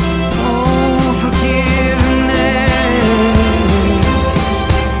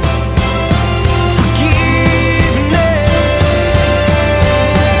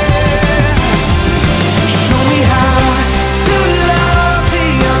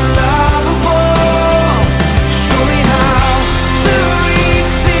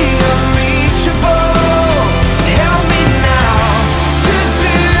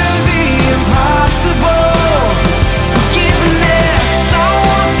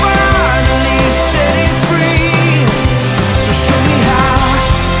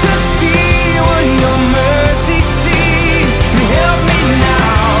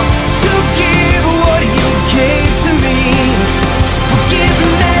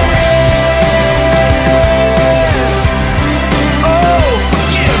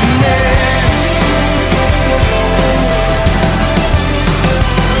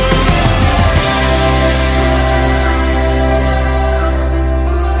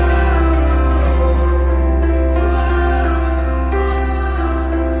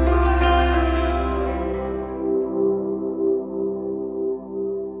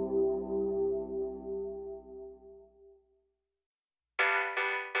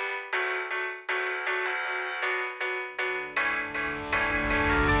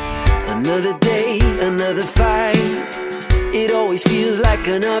 Another day, another fight. It always feels like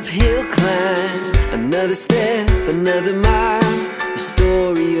an uphill climb. Another step, another mile. The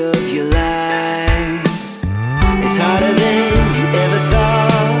story of your life. It's harder than you ever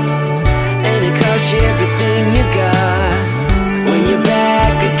thought, and it costs you everything you got. When you're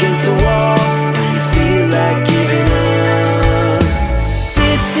back against the wall and you feel like giving up.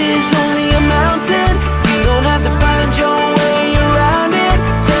 This is only a mountain. You don't have to find your way around it.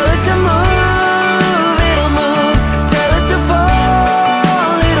 Tell it to move, it'll move. Tell it to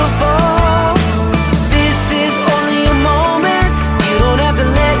fall, it'll fall. This is only a moment. You don't have to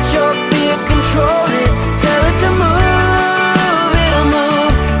let your fear control it. Tell it to move, it'll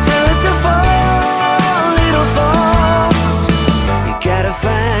move. Tell it to fall, it'll fall. You gotta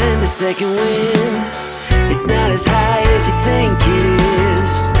find a second wind. It's not as high as you think it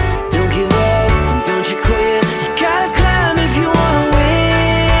is. Don't give up and don't you quit. You gotta climb if you wanna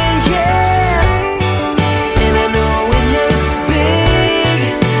win, yeah. And I know it looks big,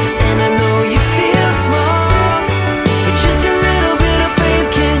 and I know you feel small, but just a little bit of faith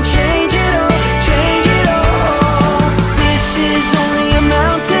can change it all, change it all. This is only a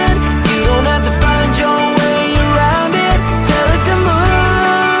mountain. You don't have to find your way around it. Tell it to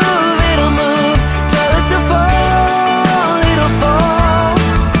move, it'll move. Tell it to fall, it'll fall.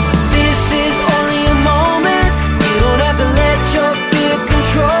 This is only a moment. You don't have to let your fear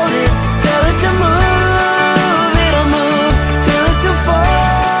control it. Tell it to move, it'll move. Tell it to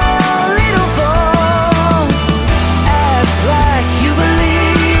fall, it'll fall. Ask like you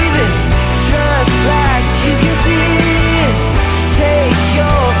believe it. Trust like you can see it. Take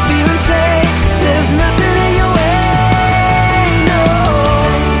your fear and say there's nothing in your way, no.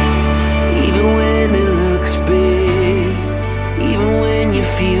 Even when it looks big, even when you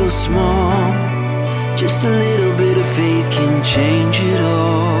feel small, just a little bit of faith can change it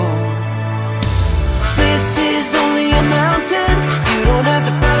all. This is only a mountain. You don't have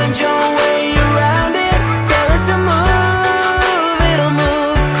to find your way around it. Tell it to move, it'll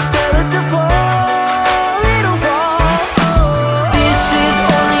move. Tell it to fall, it'll fall. This is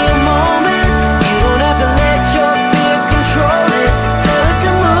only a moment. You don't have to let your fear control it. Tell it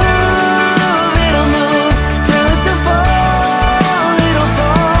to move, it'll move. Tell it to fall, it'll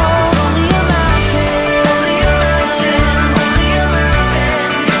fall. It's only a mountain, only a mountain, only a mountain.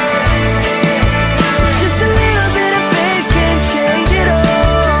 Just a little bit of faith can change it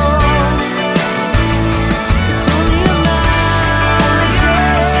all. It's only a mountain,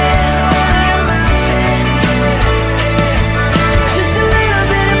 only a mountain. Just a little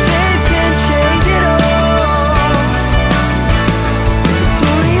bit of faith can change it all. It's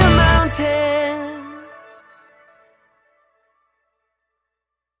only a mountain.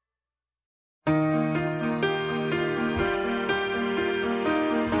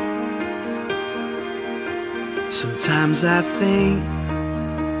 Sometimes I think,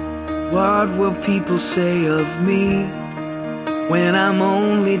 what will people say of me when I'm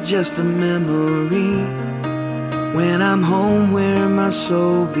only just a memory? when I'm home where my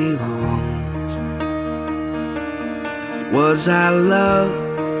soul belongs? Was I loved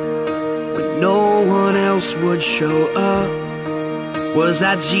when no one else would show up? Was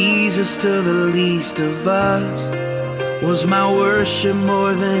I Jesus to the least of us? Was my worship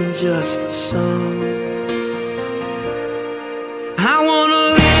more than just a song? I wanna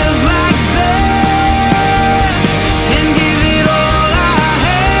live like that and give it all I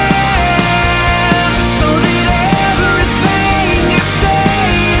have, so that everything I say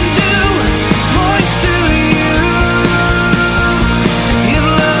and do points to you. If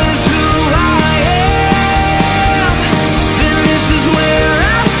love is who I am, then this is where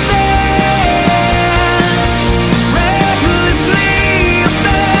I stand, recklessly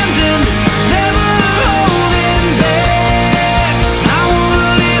abandoned, never holding back. I wanna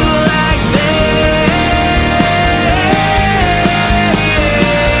live like that.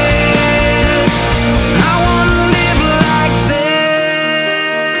 I wanna live like that.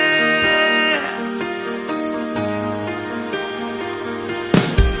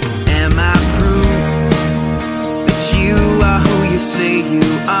 Am I proof that you are who you say you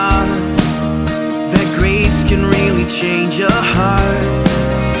are? That grace can really change your heart?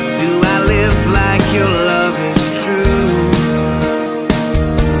 Do I live like your love is true?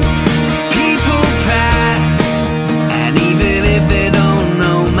 People pass, and even if they don't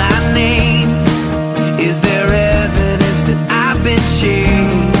know my name, is there evidence that I've been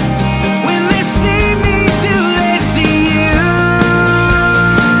changed? When they see me, do they see you?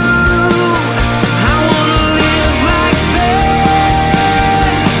 I wanna live like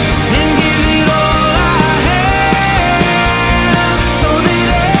that and give it all I have, so that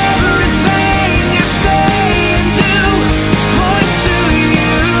everything I say and do points to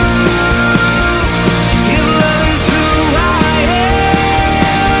you. If love is who I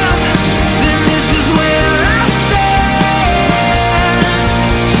am, then this is where I stand,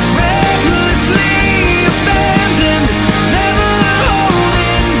 recklessly abandoned, never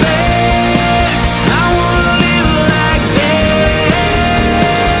holding back. I wanna live like that. I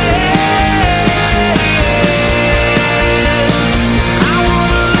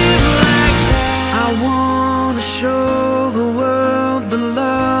wanna live like that. I wanna show the world the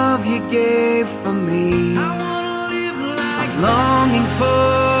love you gave for me. I wanna live like I'm longing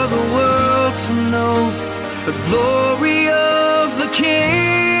for the world to know the glory of the King.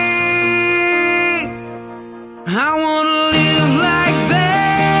 I wanna live like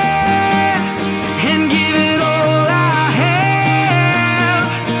that and give it all I have,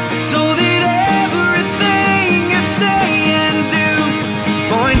 so that everything I say and do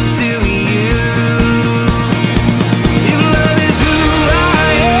points to you. If love is who I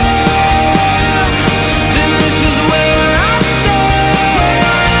am, then this is where I stand,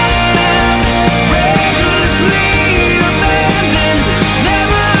 recklessly abandoned,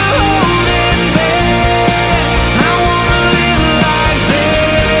 never holding back. I wanna live like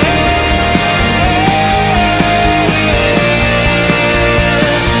that.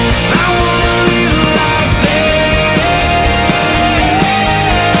 I wanna live like that.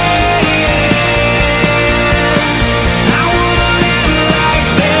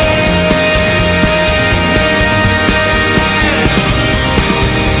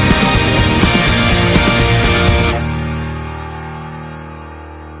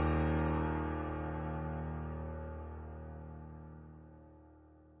 I wanna live like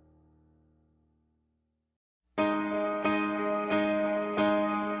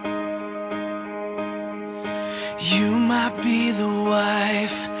You might be the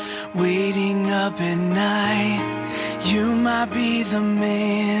wife waiting up at night. You might be the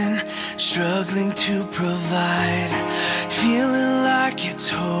man struggling to provide, feeling like it's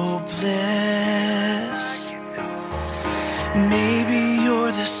hopeless. Maybe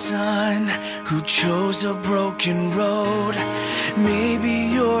you're the son who chose a broken road. Maybe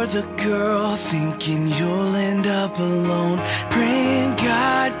you're the girl thinking you'll end up alone, praying,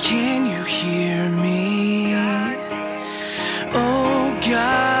 God, can you hear me? Oh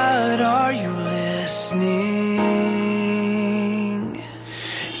God, are you listening?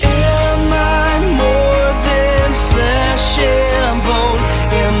 Am I more than flesh and bone?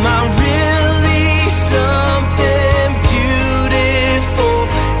 Am I really something beautiful?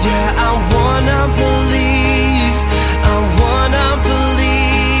 Yeah, I wanna believe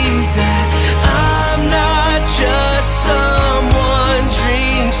that I'm not just some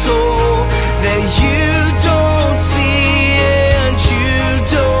wandering soul that you don't see and you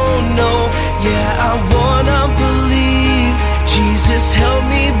don't know. Yeah, I wanna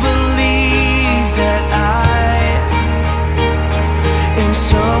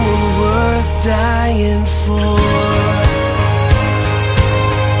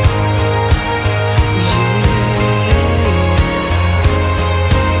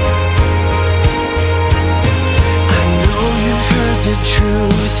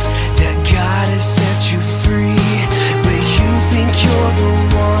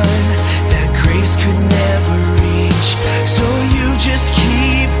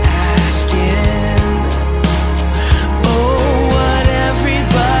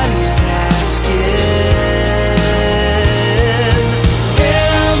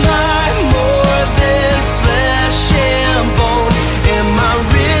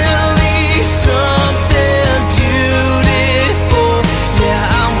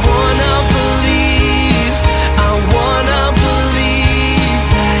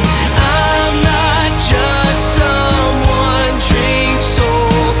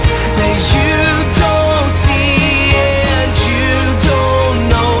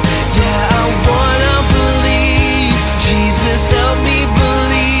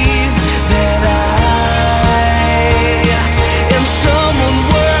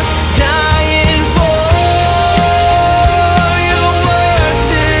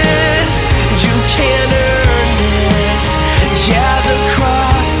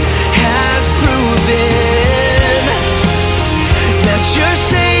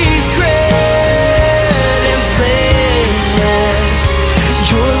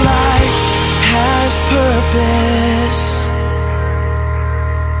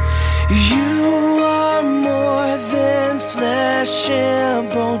You are more than flesh and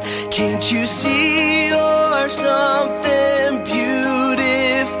bone. Can't you see you're something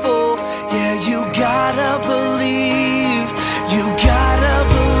beautiful? Yeah, you gotta believe. You gotta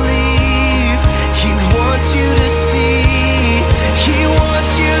believe. He wants you to see. He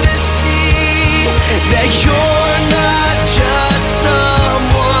wants you to see that you're not just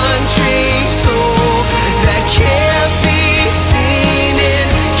someone dream soul that can't be seen and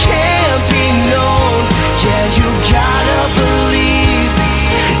can't be known. Yeah, you gotta believe.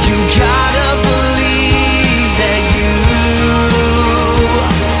 You gotta believe that you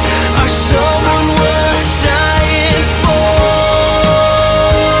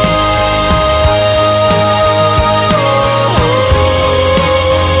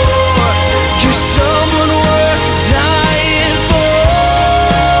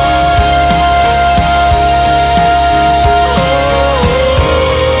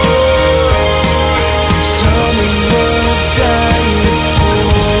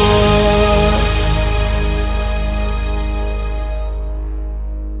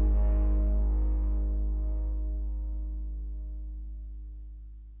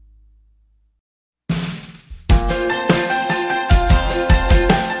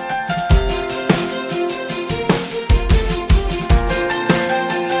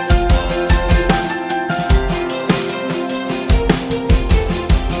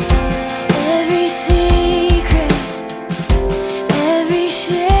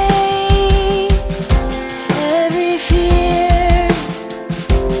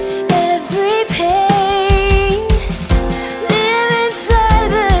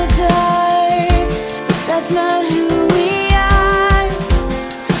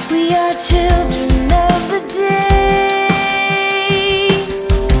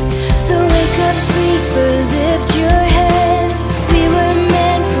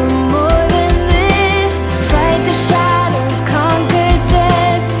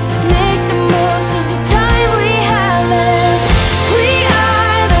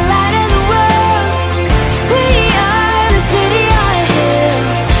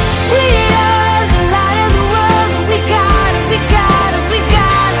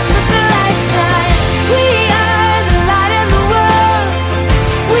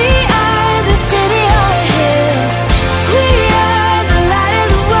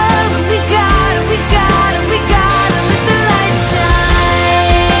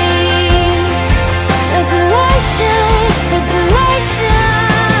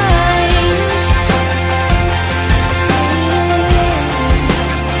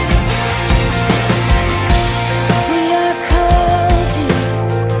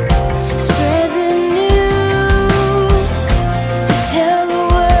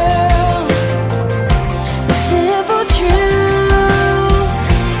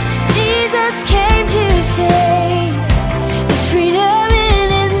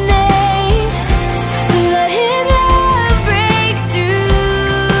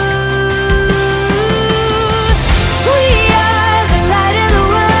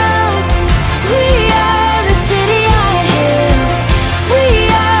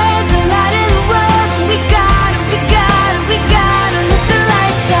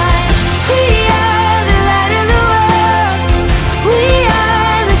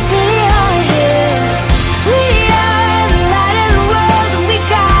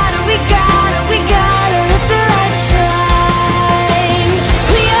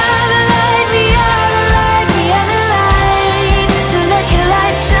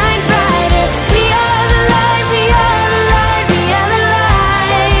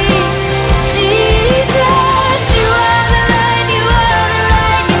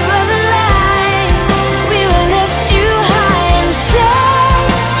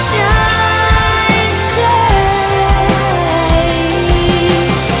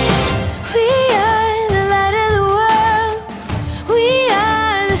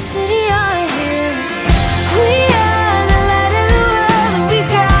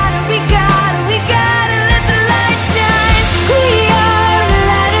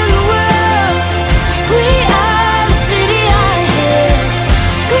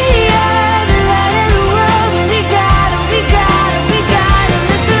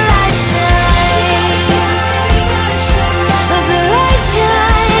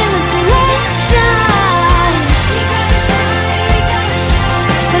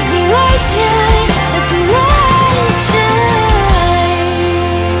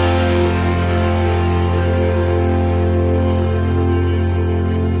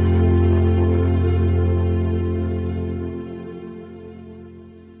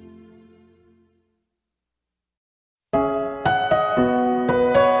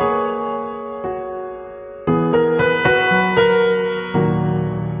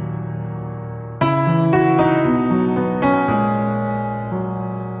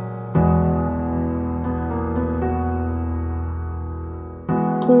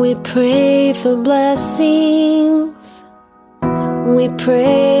We pray for blessings, we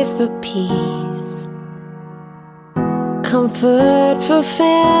pray for peace, comfort for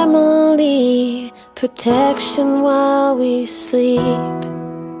family, protection while we sleep.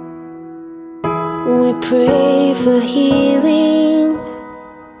 We pray for healing,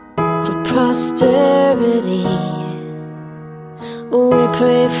 for prosperity. We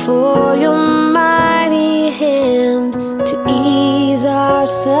pray for your mighty hand to ease our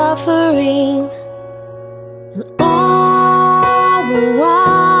suffering. And all the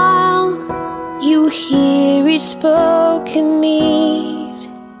while you hear each spoken need.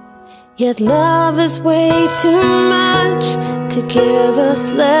 Yet love is way too much to give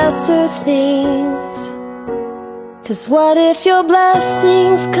us lesser things. 'Cause what if your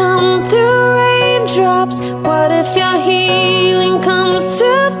blessings come through raindrops? What if your healing comes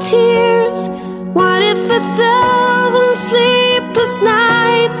through tears? What if 1,000 sleepless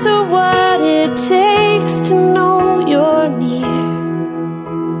nights are what it takes to know you're near?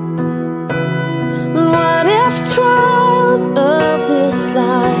 What if trials of this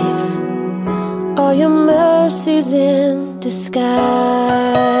life are your mercies in disguise?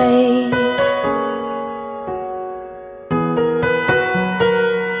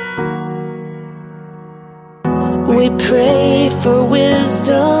 We pray for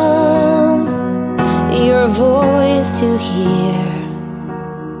wisdom, your voice to hear.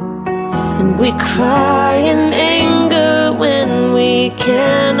 And we cry in anger when we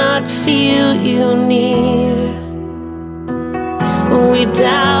cannot feel you near. We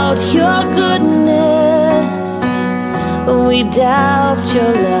doubt your goodness, we doubt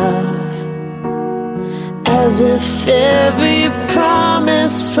your love, as if every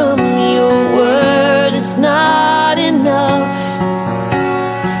promise from your word is not enough.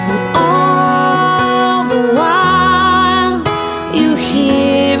 And all the while you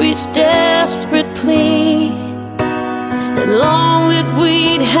hear each desperate plea, and long that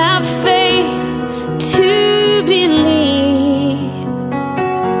we'd have faith to believe.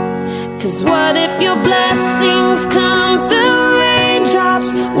 'Cause what if your blessings come through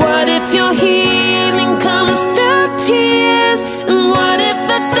raindrops? What if your healing comes through tears? And what if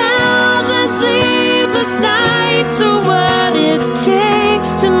 1,000 sleepless nights are what it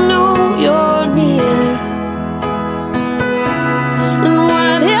takes to know you're near? And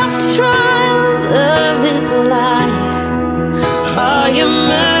what if trials of this life are your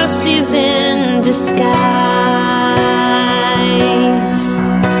mercies in disguise?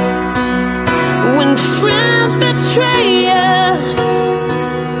 When friends betray us,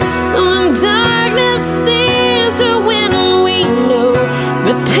 when darkness seems to win, we know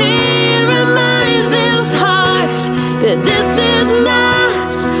the pain reminds this heart that this is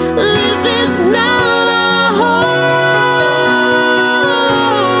not our home.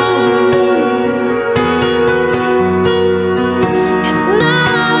 It's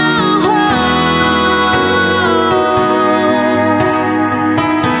not our home.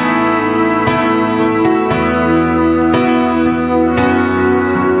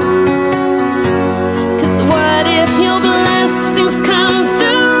 'Cause what if your blessings come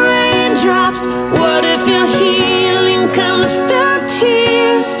through raindrops? What if your healing comes through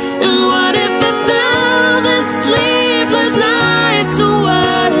tears? And what if 1,000 sleepless nights are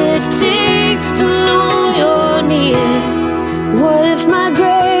what it takes to know you're near? What if my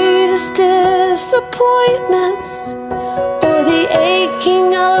greatest disappointments or the aching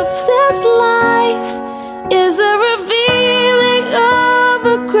of this life is the revealing of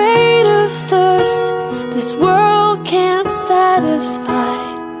a greater thirst this world can't satisfy?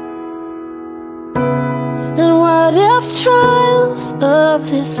 And what if trials of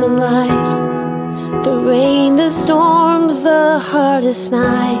this life, the rain, the storms, the hardest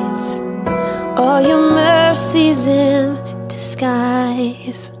nights, are your mercies in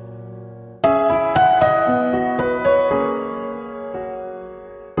disguise?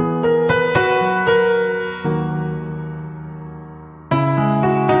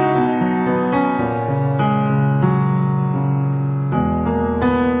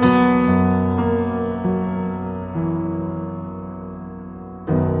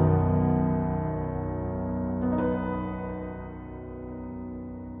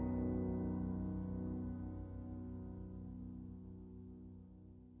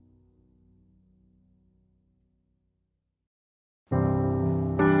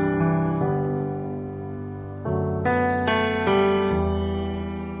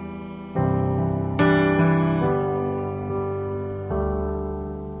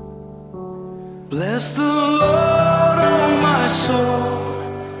 Bless the Lord, oh my soul,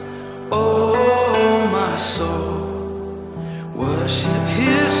 oh my soul. Worship worship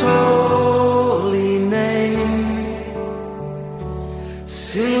His holy name.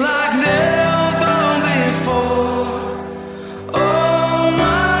 Sing like never before. Oh,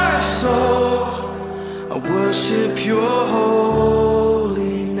 my soul, I worship Your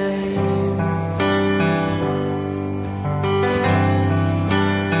holy name.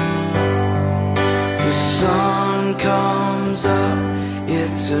 The sun comes up,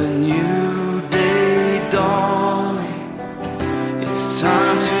 it's a new day dawning. It's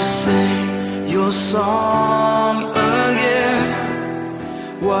time to sing Your song again.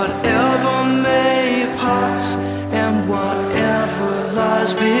 Whatever may pass and whatever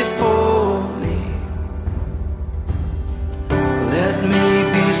lies before me, let me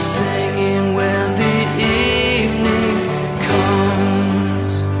be singing when the evening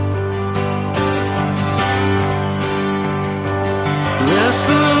comes. Bless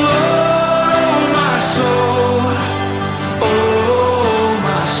the Lord, oh my soul, oh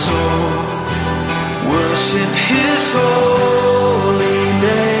my soul, worship His holy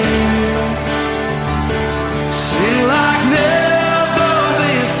name. Sing like never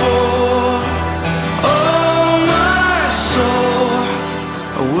before. Oh my soul,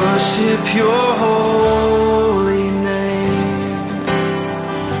 I worship Your holy name.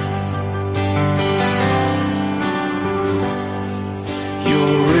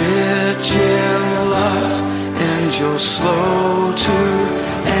 You're rich in love and You're slow to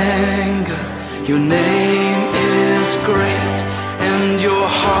anger. Your name is great and Your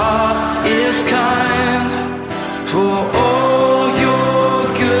heart is kind. For all Your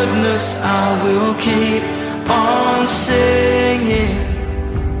goodness I will keep on singing.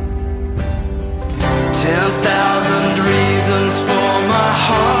 10,000 reasons for my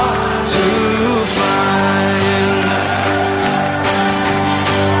heart to find.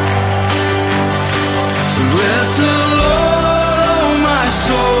 So bless the Lord, oh my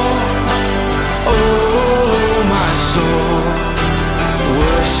soul, oh my soul,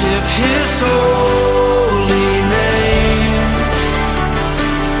 worship His holy name.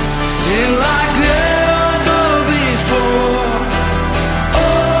 Sing like never before.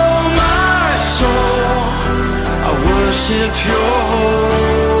 Oh my soul, I worship Your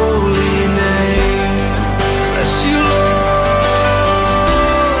holy name. Bless You, Lord.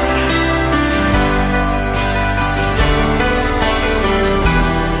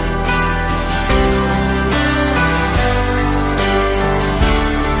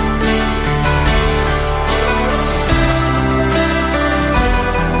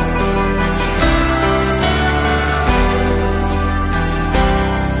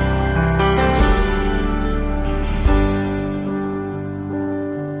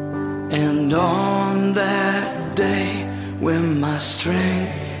 And on that day when my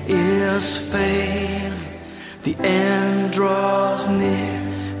strength is failing, the end draws near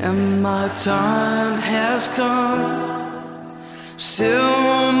and my time has come,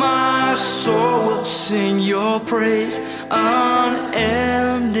 still my soul will sing Your praise unending.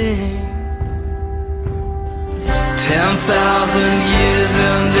 10,000 years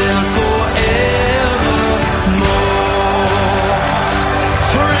and then forevermore,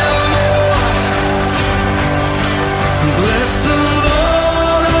 forevermore. Bless the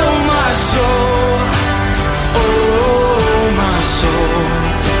Lord, oh my soul, oh my soul,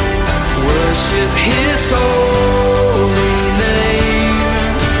 worship His holy name.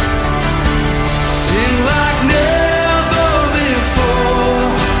 Sing like never before.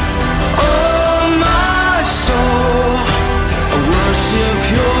 Oh my soul, I worship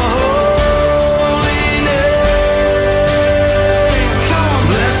Your holy name. Come on,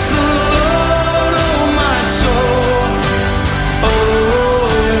 bless the Lord, oh my soul, oh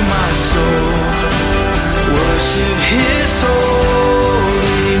my soul, worship His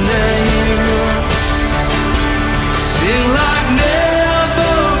holy name. Sing like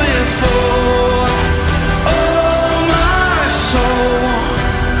never before. Oh my soul,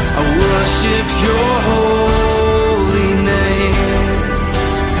 I worship Your holy name.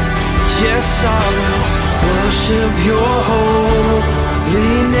 Yes, I will worship Your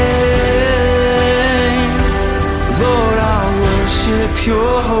holy name. Lord, I worship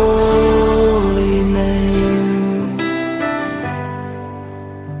Your holy name.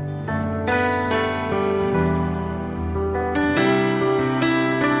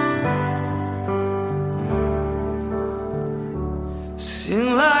 Sing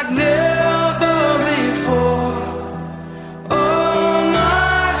like never before. Oh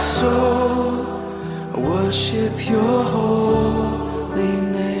my soul, I worship Your holy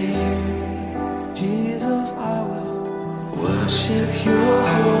name. Jesus, I will worship Your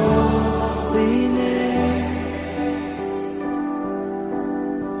holy name.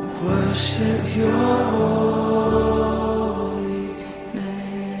 worship your holy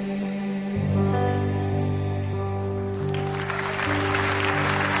name.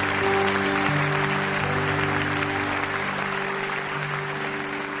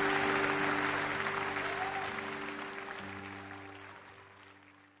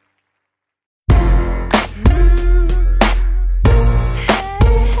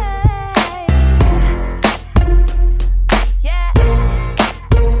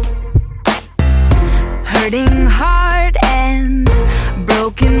 Hurting heart and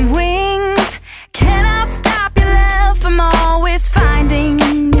broken wings cannot stop your love from always finding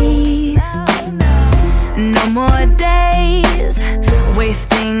me. No more days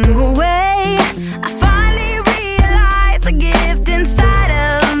wasting away. I finally realize the gift inside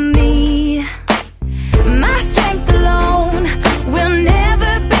of me. My strength alone will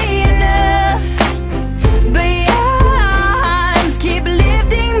never be enough, but your arms keep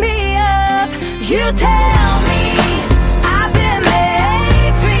lifting me up. You tell me I've been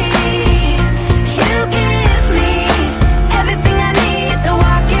made free. You give me everything I need to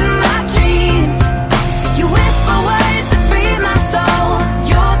walk in my dreams. You whisper words that free my soul.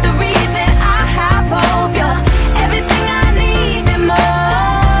 You're the reason I have hope. You're everything I need and more.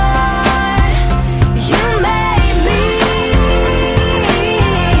 You made me.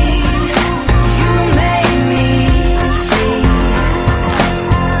 You made me free.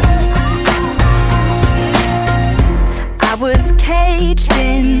 I was caged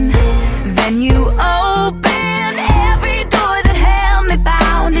in, then you opened every door that held me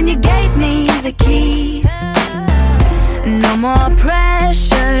bound, and you gave me the key. No more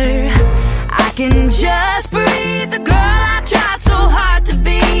pressure, I can just breathe. The girl I tried so hard to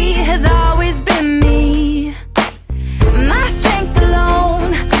be has always been me. My strength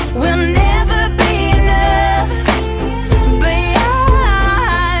alone will never be enough, but your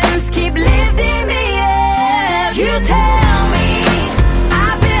arms keep lifting me up. You tell me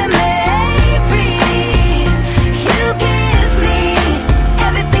I've been made free. You give me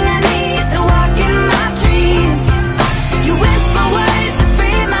everything I need to walk in my dreams. You whisper words that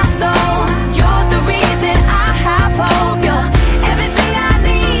free my soul. You're the reason I have hope. You're everything I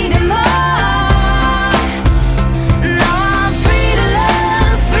need and more. Now I'm free to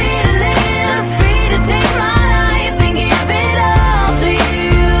love, free to live, free to take my life and give it all to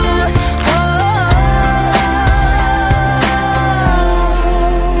you.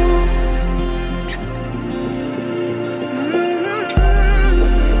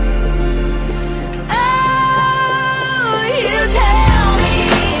 Oh, you tell me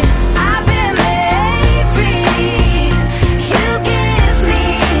I've been made free. You give me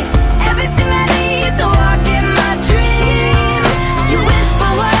everything I need to walk in my dreams. You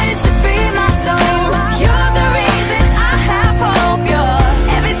whisper words that free my soul. You're the reason I have hope. You're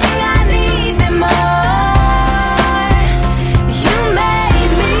everything I need and more. You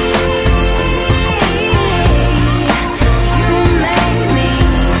made me. You made me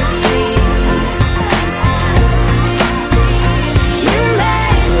free. You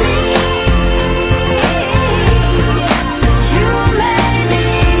made me. You made me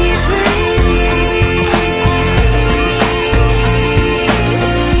free.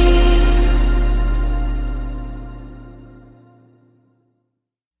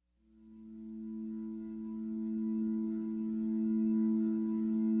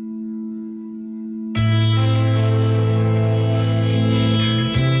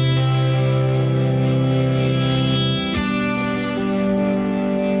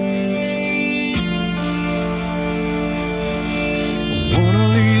 One of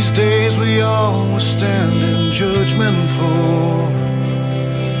these days we all will stand in judgment for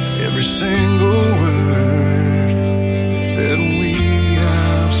every single word that we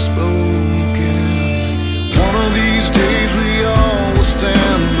have spoken. One of these days we all will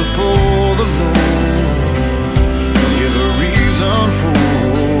stand before the Lord, give a reason for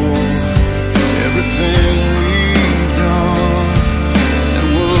everything we've done. And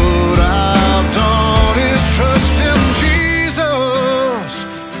what I've done is trust in Jesus,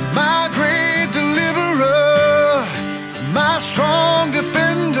 my great deliverer, my strong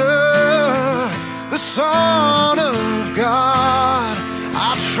defender, the Son of God.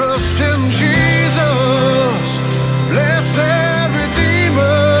 I trust in Jesus, blessed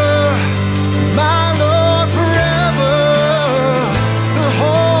Redeemer, my Lord forever, the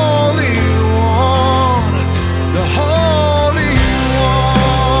Holy One, the Holy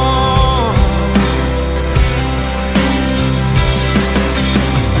One.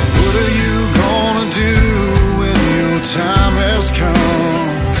 What are you gonna do when your time has come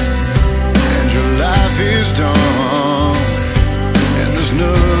and your life is done and there's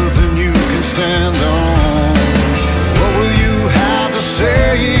nothing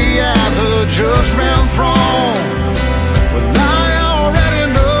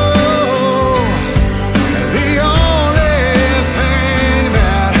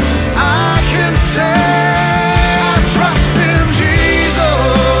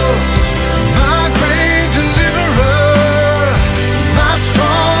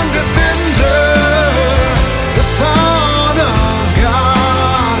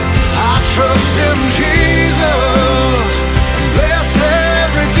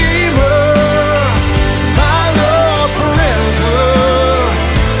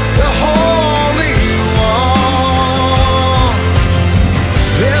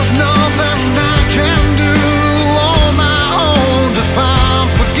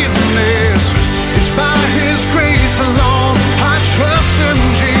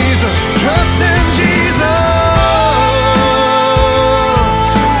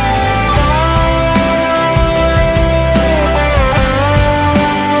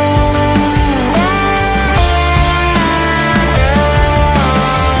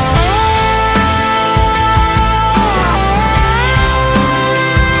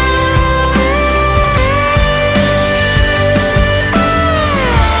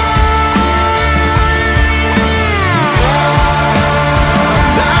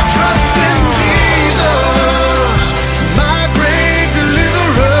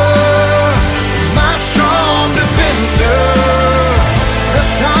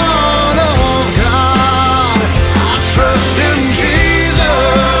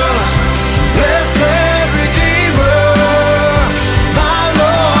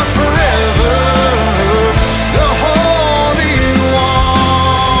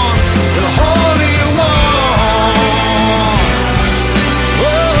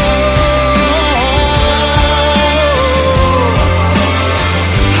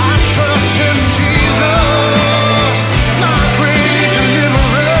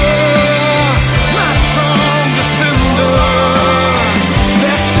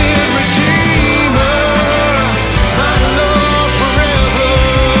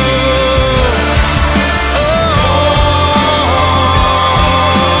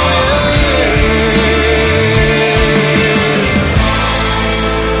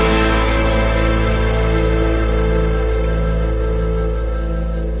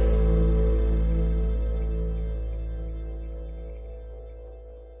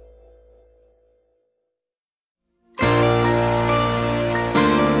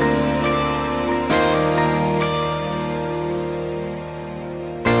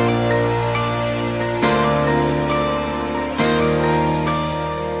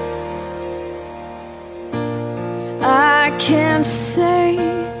say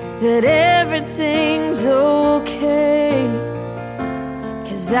that everything's okay,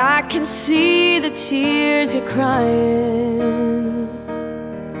 'cause I can see the tears you're crying.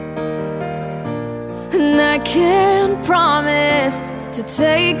 And I can't promise to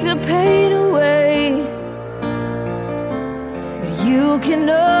take the pain away, but you can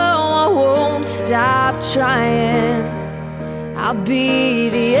know I won't stop trying. I'll be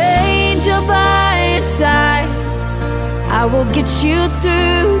the angel by your side. I will get you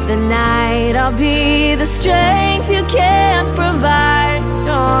through the night. I'll be the strength you can't provide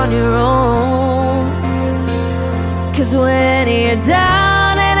on your own. 'Cause when you're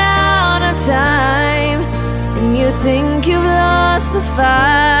down and out of time, and you think you've lost the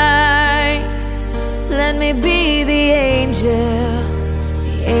fight, let me be the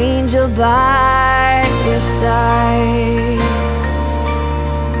angel by your side.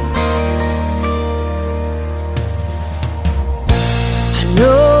 I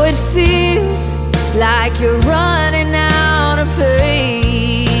know it feels like you're running out of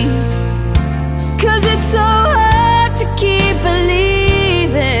faith, 'cause it's so hard to keep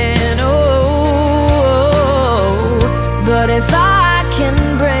believing. Oh, but if I can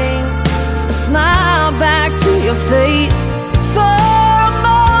bring a smile back to your face for a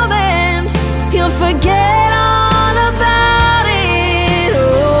moment, you'll forget all about it.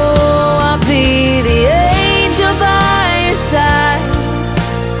 Oh, I'll be the angel by your side.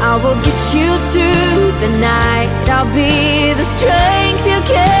 I will get you through the night. I'll be the strength you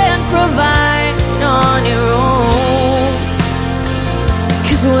can't provide on your own.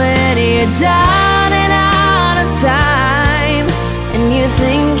 'Cause when you're down and out of time, and you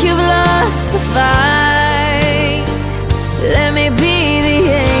think you've lost the fight, let me be the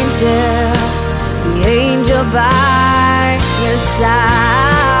angel by your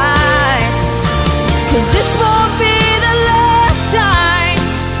side. 'Cause this won't be the last time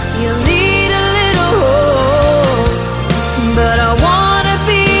you'll need a little hope, but I wanna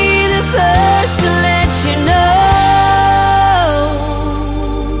be the first to let you know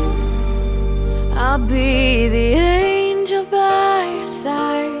I'll be the angel by your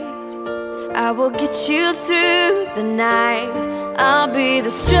side. I will get you through the night. I'll be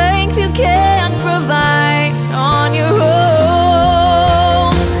the strength you can't provide on your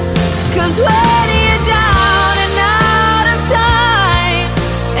own. 'Cause when you're down and out of time,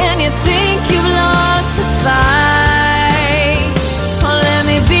 and you think you've lost the fight, oh, let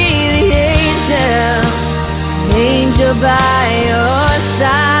me be the angel by your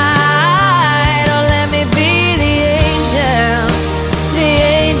side. Oh, let me be the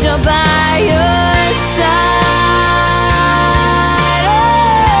angel by your side.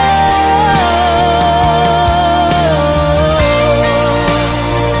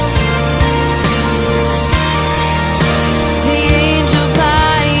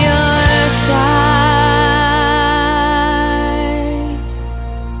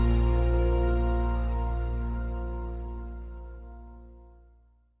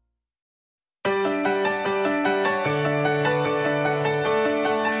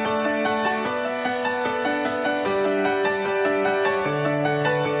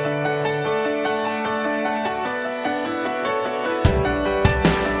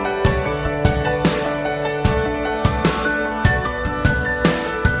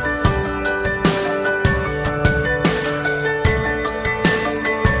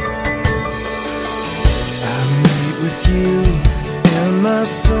 My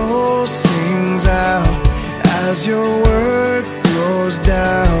soul sings out as your word flows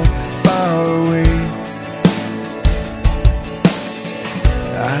down far away.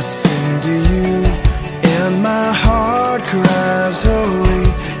 I sing to you and my heart cries holy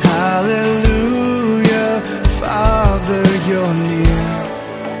hallelujah. Father, you're near.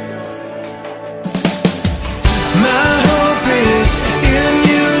 My hope is in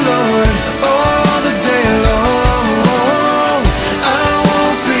you, Lord, all the day long.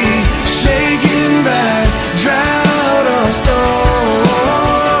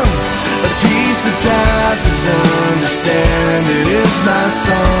 Understand it is my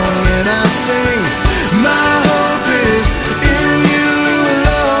song, and I sing. My hope is in you,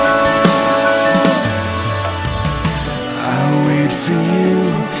 Lord. I wait for you,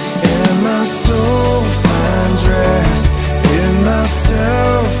 and my soul finds rest in my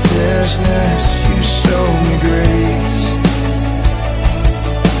selfishness. You show me grace.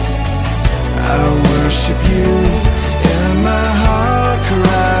 I worship you, and my heart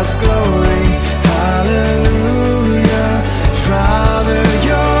cries glory. Hallelujah, Father,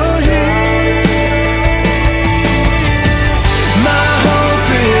 you're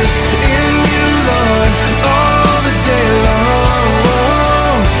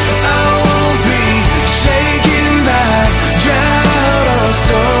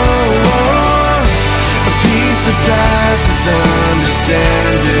passes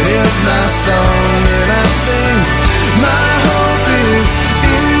understanding is my song, and I sing. My hope is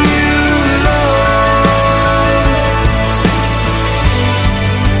in you, Lord.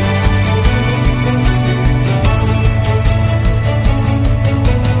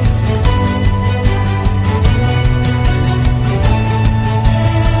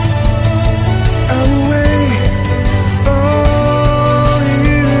 I will wait on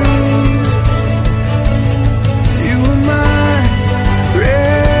you. You are my refuge.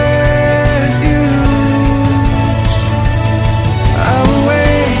 I will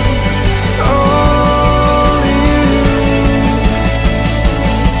wait on you.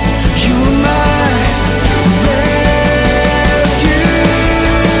 You are my refuge.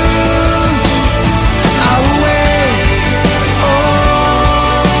 I will wait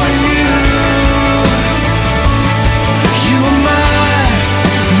on you. You are my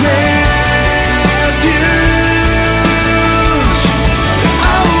refuge.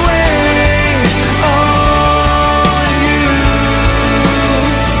 I will wait on you.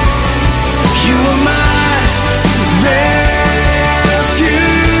 You are my refuge.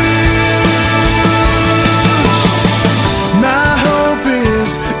 My hope is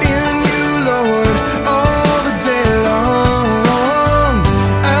in you, Lord, all the day long.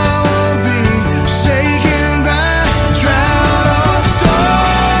 I won't be shaken by drought or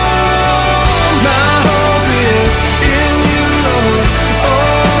storm. My hope is in you, Lord,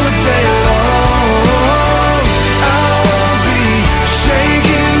 all the day long. I won't be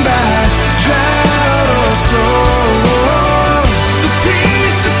shaken by drought or storm. The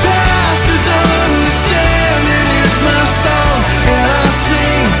peace that passes understanding is my song, and I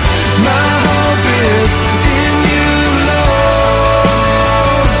sing. My hope is in you,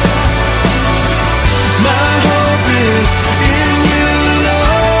 Lord. My hope is in you,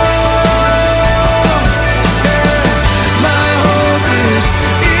 Lord. My hope is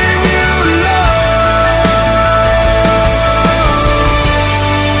in you,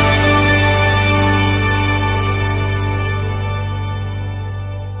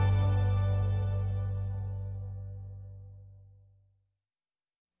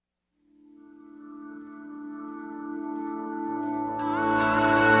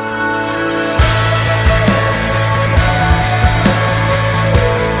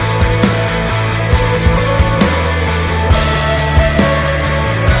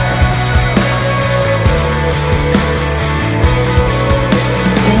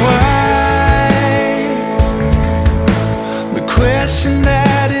 The question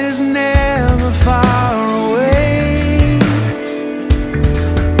that is never far away,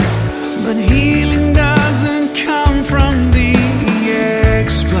 but healing doesn't come from the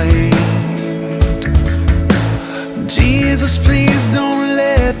explained. Jesus, please don't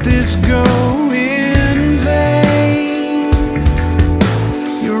let this go in vain.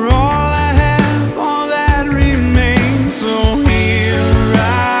 You're all I have, all that remains. So here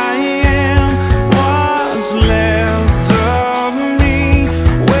I am, what's left of me,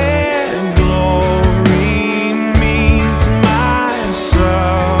 where glory meets my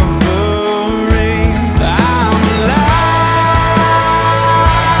suffering. I'm alive,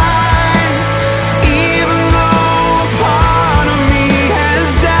 even though part of me has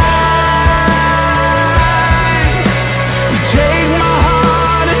died.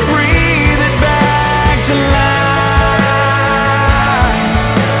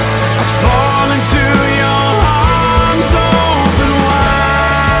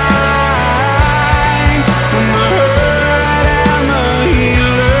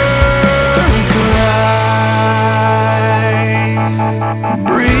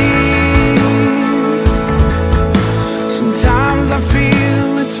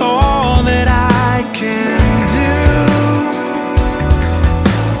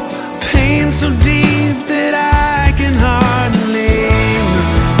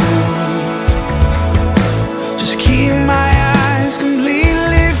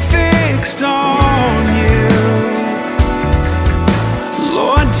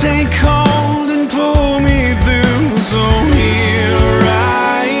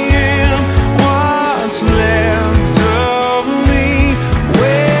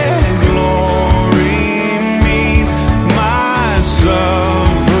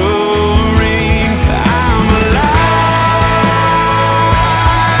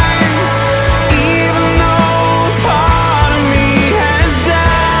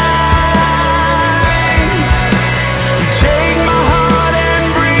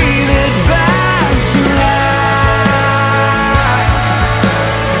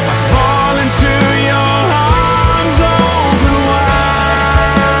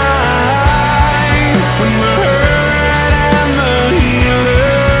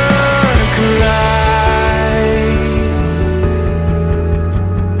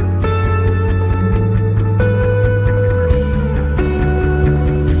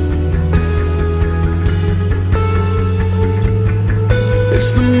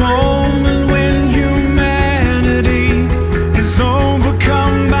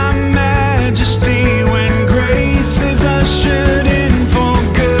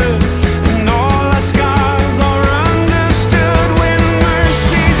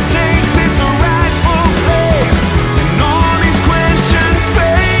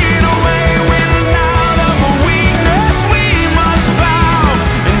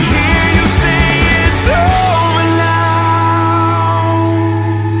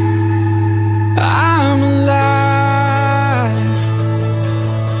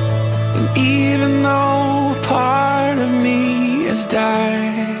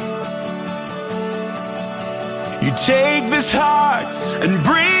 sky. You take this heart and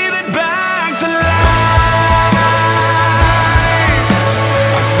breathe it back to life.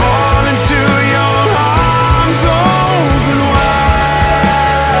 I fall into your arms open wide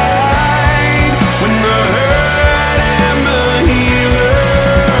when the hurt and the healer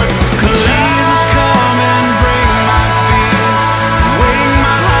collide. Jesus, come and break my fear, wake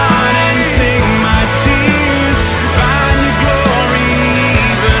my heart and take my tears, find your glory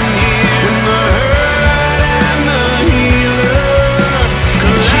even here when the hurt and the healer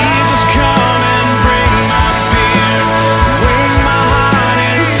collide. Jesus, come and break my fear, wake my heart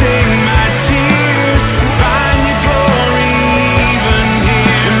and take my tears, find your glory even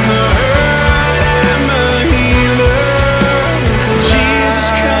here when the hurt and the healer collide. Jesus,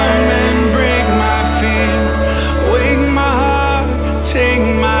 come and break my fear, wake my heart, take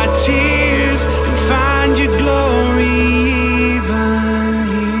my tears, and find your glory even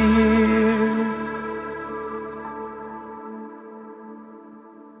here.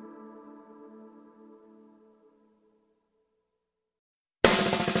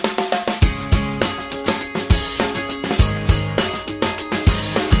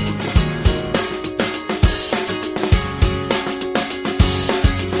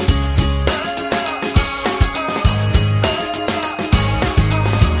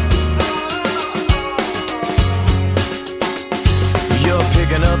 You're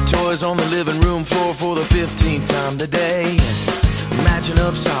picking up toys on the living room floor for the 15th time today. Matching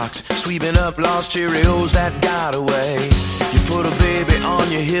up socks, sweeping up lost Cheerios that got away. You put a baby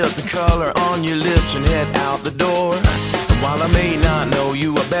on your hip and color on your lips and head out the door. And while I may not know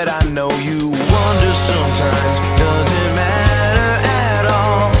you, I bet I know you. Wonder sometimes, does it matter at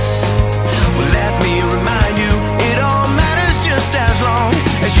all? Well, let me remind you, it all matters just as long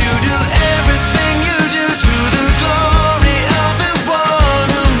as you do everything you do to the glory of the one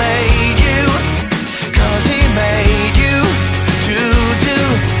who made you. 'Cause he made you to do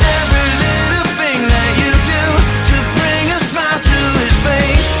every little thing that you do to bring a smile to his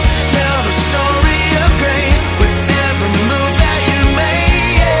face. Tell the story of grace with every move that you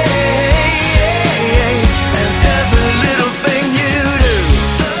make, and every little thing you do.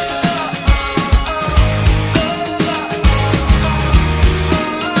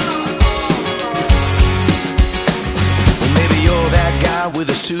 Well, maybe you're that guy with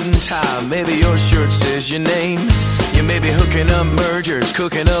a suit and tie. Maybe your shirt says your name. You may be hooking up mergers,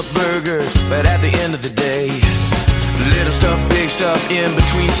 cooking up burgers, but at the end of the day, little stuff, big stuff, in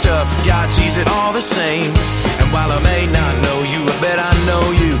between stuff, God sees it all the same. And while I may not know you, I bet I know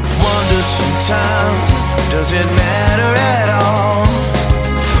you. Wonder sometimes, does it matter at all?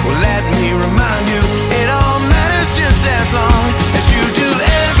 Well, let me remind you, it all matters just as long as you do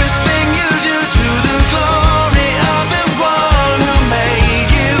everything you do to the glory of the one who made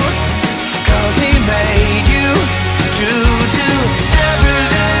you. 'Cause he made you to do every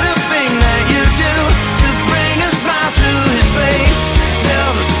little thing that you do to bring a smile to his face.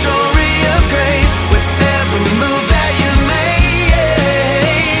 Tell the story of grace with every move that you make,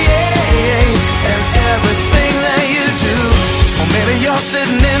 and everything that you do.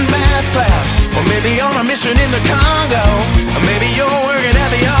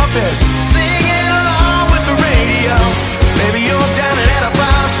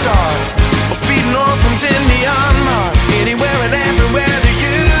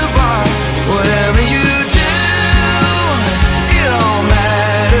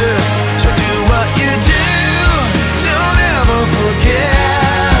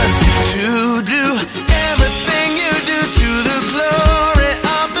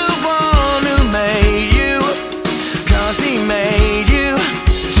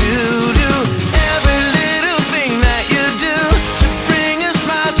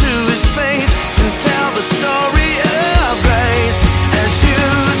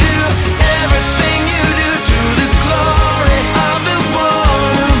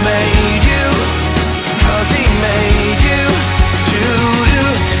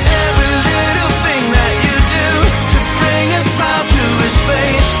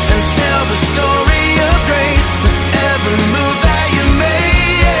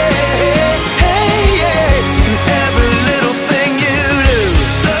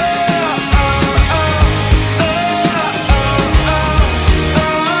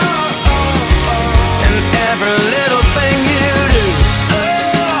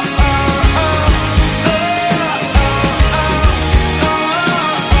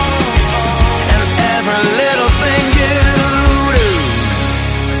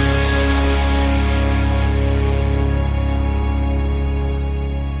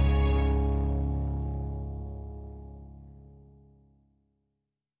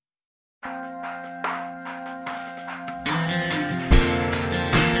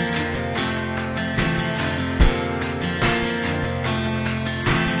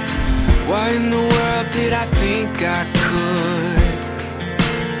 in the world did I think I could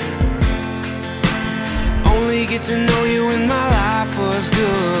only get to know you when my life was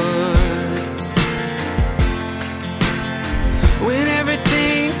good? When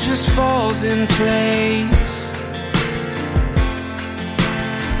everything just falls in place,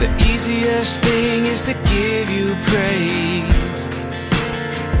 the easiest thing is to give you praise.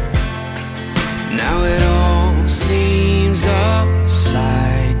 Now it all seems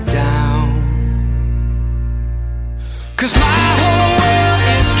upside down, 'cause my whole world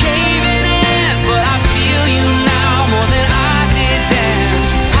is caving in, but I feel you now more than I did then.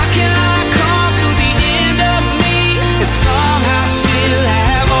 How can I come to the end of me and somehow still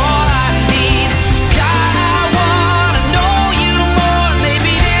have all I need? God, I wanna know you more.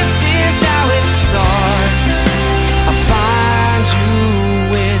 Maybe this is how it starts. I find you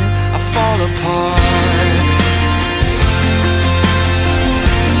when I fall apart.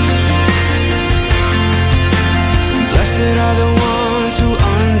 Blessed are the ones who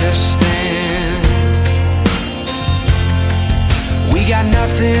understand. We got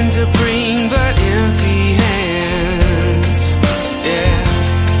nothing to bring but empty hands. Yeah,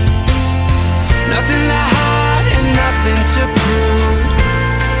 nothing to hide and nothing to prove.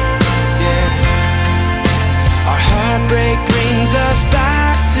 Yeah, our heartbreak brings us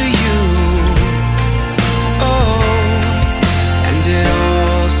back to you. Oh, and it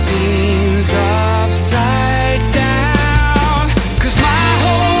all seems upside down, 'cause my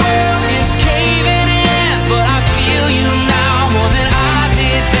whole world is caving in, but I feel you now more than I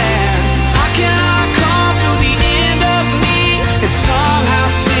did then. How can I come to the end of me and somehow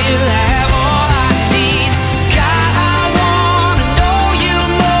still have all I need? God, I wanna know you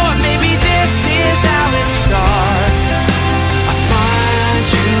more. Maybe this is how it starts. I find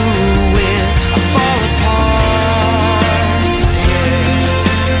you when I fall apart.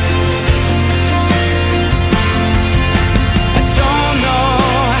 I don't know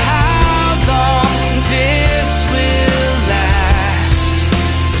how long this will last.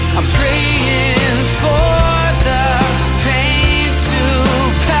 I'm praying for the pain to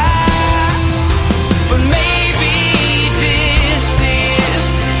pass, but maybe this is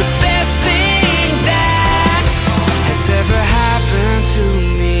the best thing that has ever happened to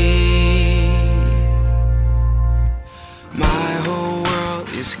me. My whole world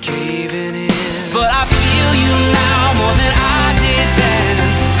is caving in, but I feel you now more than I did then.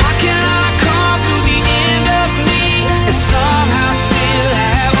 How can I come to the end of me and somehow still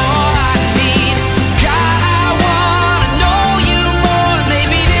have all I need? God, I wanna know you more.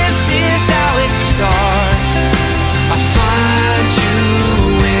 Maybe this is how it starts. I find you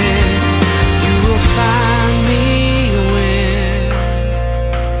when you will find me when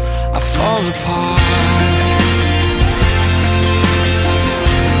I fall apart.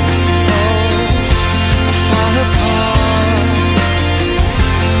 I fall apart.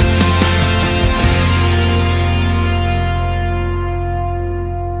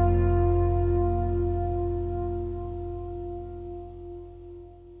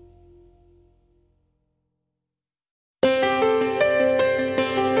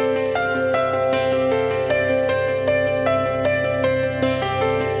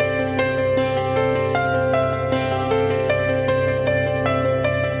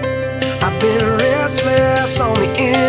 I've been restless on the